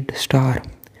its kid star,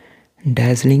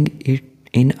 dazzling it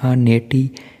in a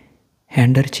natty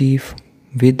handkerchief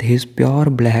with his pure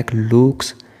black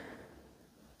looks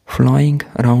flowing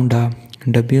around a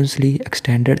dubiously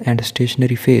extended and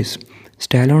stationary face.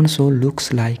 Stallone so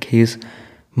looks like his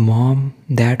mom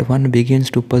that one begins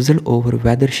to puzzle over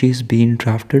whether she's been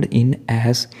drafted in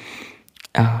as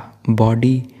a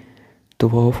body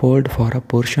fold for a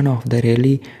portion of the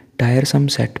really tiresome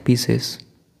set pieces.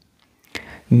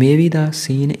 Maybe the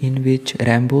scene in which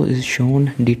Rambo is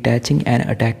shown detaching an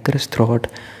attacker's throat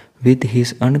with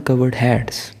his uncovered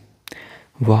hands.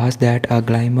 Was that a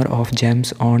glimmer of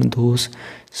gems on those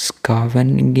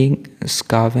scavenging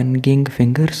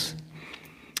fingers?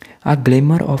 A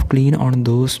glimmer of clean on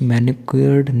those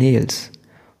manicured nails,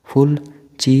 full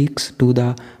cheeks to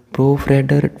the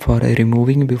profredor for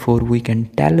removing before we can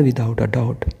tell without a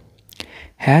doubt.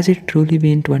 Has it truly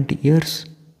been 20 years?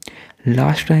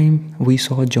 Last time we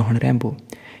saw John Rambo,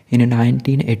 in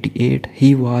 1988,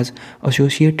 he was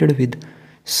associated with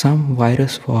some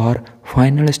virus for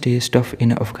final stage stuff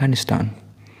in Afghanistan,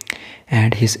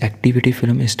 and his activity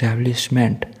film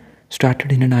establishment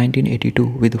started in 1982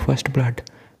 with First Blood,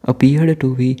 appeared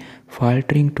to be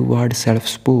faltering toward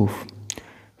self-spoof.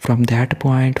 From that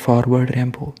point forward,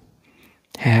 Rambo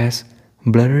has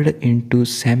blurred into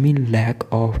semi-lack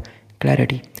of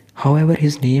clarity. However,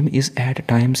 his name is at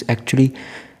times actually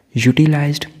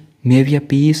utilized, maybe a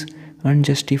piece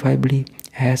unjustifiably,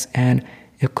 as an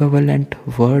equivalent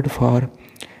word for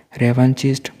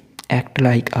revanchist act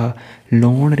like a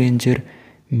Lone Ranger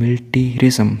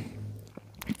militarism.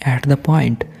 At the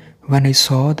point when I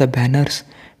saw the banners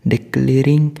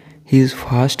declaring his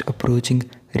fast approaching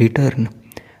return,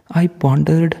 I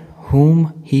pondered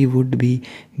whom he would be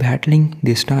battling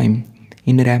this time.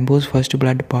 In Rambo's First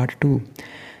Blood Part 2,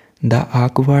 the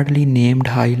awkwardly named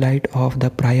highlight of the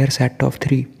prior set of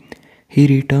 3, he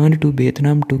returned to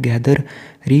Vietnam to gather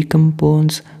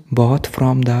recompense both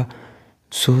from the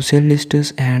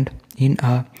socialists and, in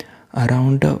a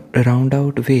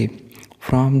roundabout way,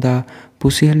 from the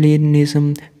pusillanimous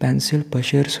pencil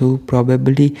pushers who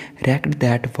probably wrecked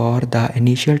that war the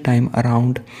initial time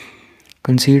around.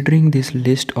 Considering this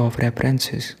list of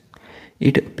references,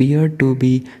 it appeared to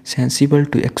be sensible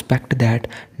to expect that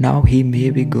now he may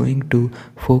be going to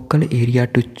focal area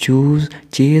to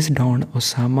chase down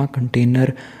Osama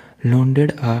container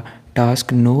loaded, a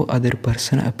task no other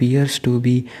person appears to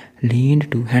be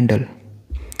leaned to handle.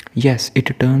 Yes,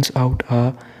 it turns out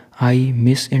I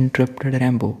misinterpreted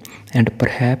Rambo, and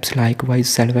perhaps likewise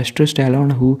Sylvester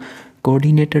Stallone, who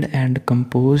coordinated and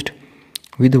composed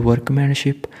with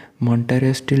workmanship.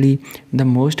 Monterastelli, the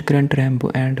most current Rambo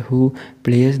and who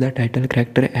plays the title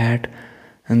character at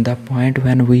the point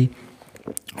when we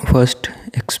first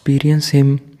experience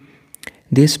him,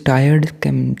 this tired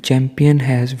champion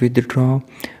has withdrawn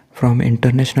from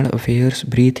international affairs,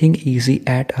 breathing easy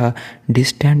at a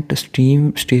distant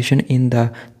steam station in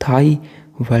the Thai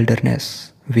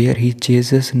wilderness, where he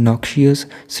chases noxious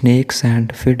snakes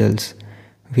and fiddles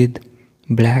with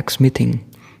blacksmithing.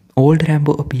 Old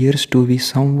Rambo appears to be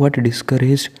somewhat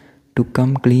discouraged to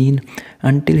come clean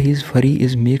until his fury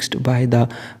is mixed by the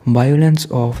violence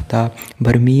of the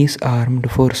Burmese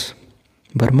armed force.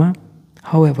 Burma?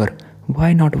 However,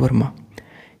 why not Burma?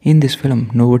 In this film,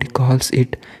 nobody calls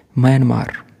it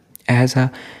Myanmar. As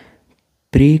a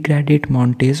pre-credit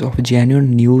montage of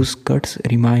genuine news cuts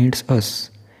reminds us,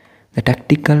 the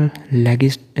tactical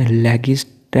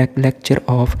legislature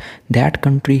of that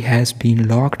country has been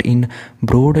locked in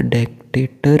broad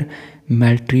dictator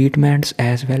maltreatments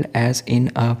as well as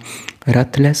in a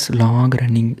ruthless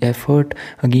long-running effort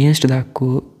against the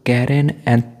Karen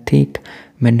ethnic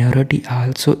minority.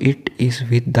 Also, it is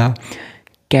with the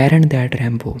Karen that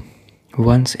Rambo,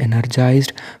 once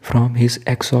energized from his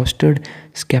exhausted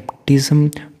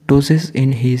skepticism, tosses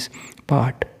in his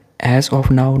part, as of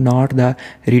now not the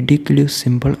ridiculous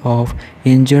symbol of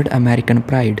injured American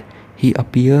pride. He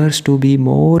appears to be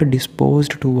more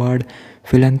disposed toward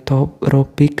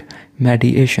philanthropic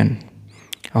mediation,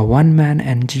 a one-man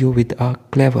NGO with a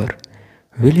clever.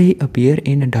 Will he appear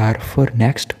in Darfur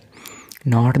next?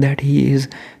 Not that he is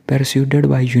persuaded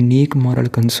by unique moral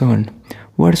concern.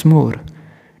 What's more,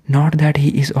 not that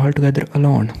he is altogether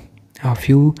alone. A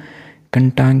few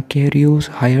cantankerous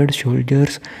hired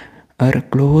soldiers are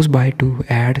close by to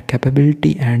add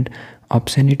capability and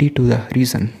obscenity to the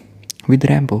reason. With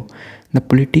Rambo, the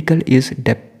political is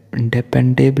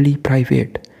dependably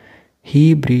private.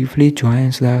 He briefly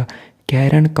joins the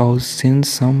Karen cause since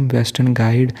some Western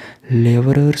guide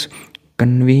laborers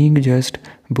conveying just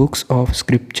books of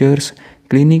scriptures,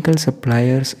 clinical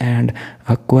suppliers, and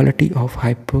a quality of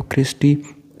hypocrisy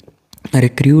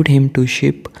recruit him to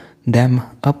ship them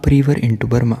upriver into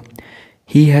Burma.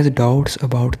 He has doubts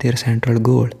about their central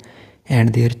goal,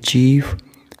 and their chief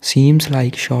seems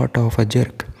like short of a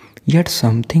jerk. Yet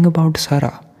something about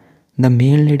Sarah, the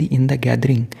main lady in the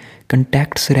gathering,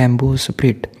 contacts Rambo's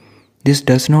spirit. This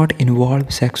does not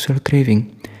involve sexual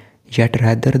craving, yet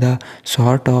rather the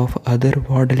sort of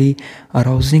otherworldly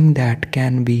arousing that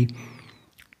can be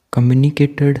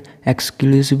communicated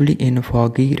exclusively in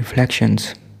foggy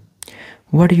reflections.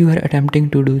 What you are attempting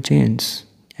to do, James,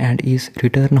 and is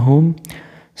return home?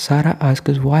 Sarah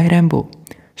asks why Rambo.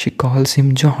 She calls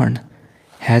him John.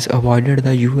 Has avoided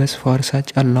the US for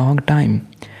such a long time.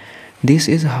 This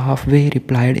is halfway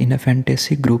replied in a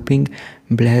fantasy grouping,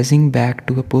 blazing back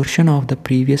to a portion of the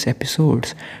previous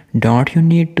episodes. Don't you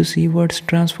need to see what's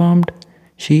transformed?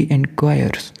 She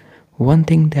inquires. One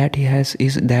thing that he has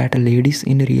is that ladies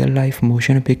in real life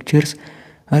motion pictures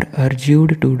are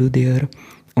urged to do their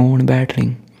own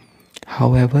battling.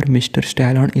 However, Mr.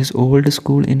 Stallone is old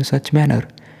school in such manner.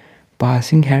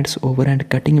 Passing heads over and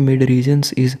cutting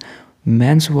mid-regions is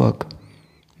man's work.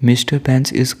 Mr.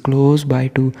 Benz is close by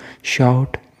to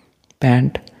shout,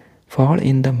 pant, fall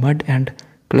in the mud and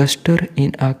cluster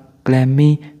in a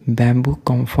clammy bamboo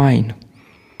confine,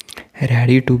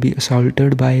 ready to be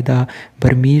assaulted by the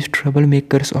Burmese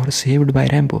troublemakers or saved by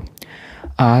Rambo.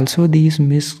 Also, these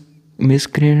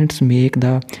miscreants make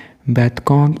the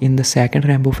Kong in the second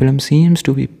Rambo film seems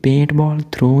to be paintball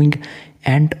throwing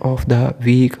end of the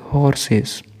weak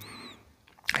horses.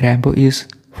 Rambo is,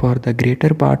 for the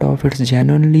greater part of its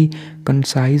genuinely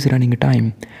concise running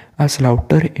time, a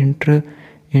slaughter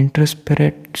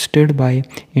interspersed by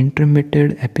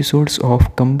intermittent episodes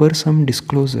of cumbersome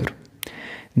disclosure.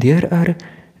 There are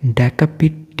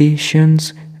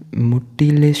decapitations,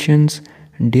 mutilations,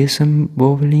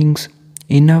 disembowelings,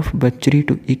 enough butchery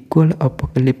to equal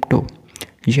apocalypto.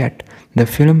 Yet, the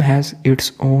film has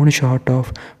its own sort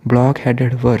of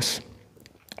block-headed verse.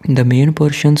 The main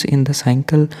portions in the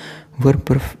cycle were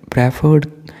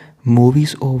preferred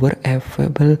movies over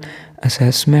affable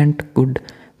assessment could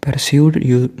persuade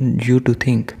you to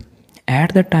think.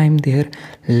 At the time, their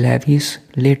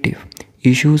legislative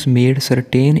issues made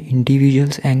certain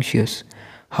individuals anxious.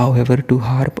 However, to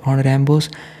harp on Rambo's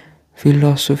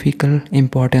philosophical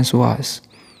importance was,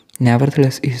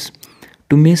 nevertheless, is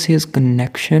to miss his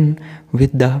connection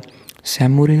with the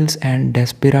samurais and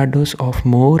desperados of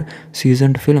more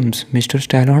seasoned films. Mr.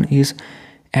 Stallone is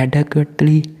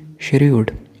adequately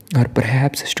shrewd. or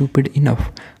perhaps stupid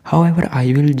enough. However,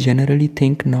 I will generally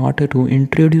think not to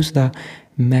introduce the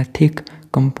mythic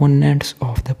components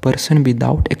of the person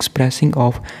without expressing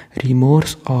of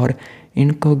remorse or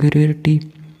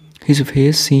incongruity. His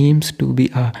face seems to be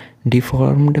a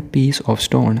deformed piece of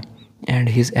stone, and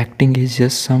his acting is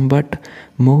just somewhat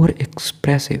more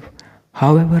expressive.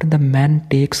 However, the man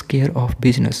takes care of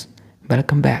business.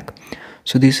 Welcome back.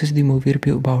 So this is the movie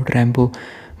review about Rambo.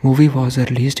 Movie was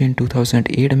released in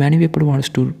 2008. Many people wants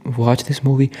to watch this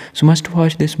movie, so must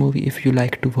watch this movie if you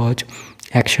like to watch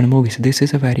action movies. This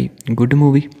is a very good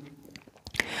movie.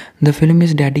 The film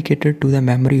is dedicated to the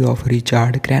memory of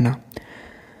Richard Crenna.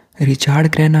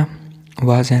 Richard Crenna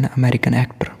was an American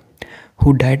actor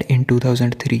who died in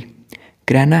 2003.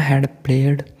 Crenna had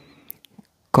played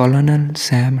Colonel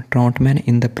Sam Troutman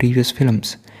in the previous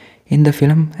films. In the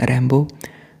film, Rambo,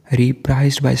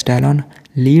 reprised by Stallone,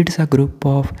 leads a group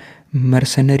of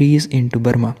mercenaries into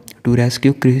Burma to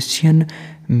rescue Christian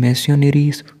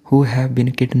missionaries who have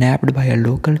been kidnapped by a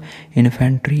local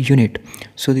infantry unit.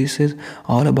 So this is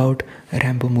all about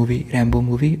Rambo movie. Rambo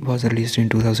movie was released in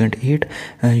 2008.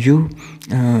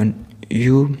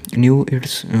 You knew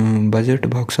its budget,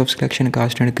 box office collection,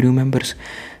 cast and crew members.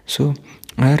 So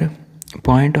our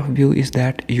point of view is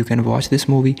that you can watch this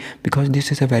movie because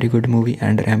this is a very good movie,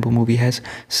 and Rambo movie has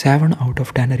 7 out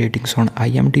of 10 ratings on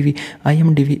IMDb.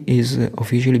 IMDb is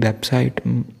officially website,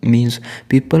 means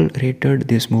people rated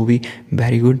this movie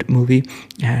very good movie,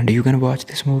 and you can watch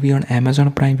this movie on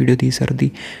Amazon Prime Video. These are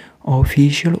the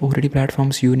official OTT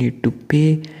platforms. You need to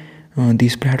pay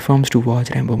these platforms to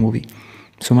watch Rambo movie.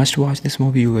 So must watch this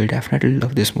movie. You will definitely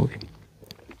love this movie.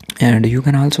 And you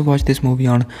can also watch this movie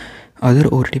on other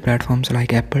OTT platforms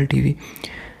like Apple TV.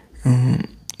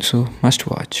 So must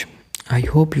watch. I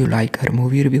hope you like our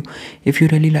movie review. If you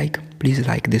really like, please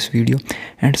like this video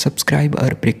and subscribe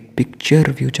our picture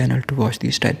review channel to watch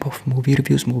these type of movie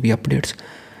reviews, movie updates.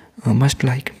 Must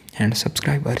like and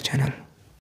subscribe our channel.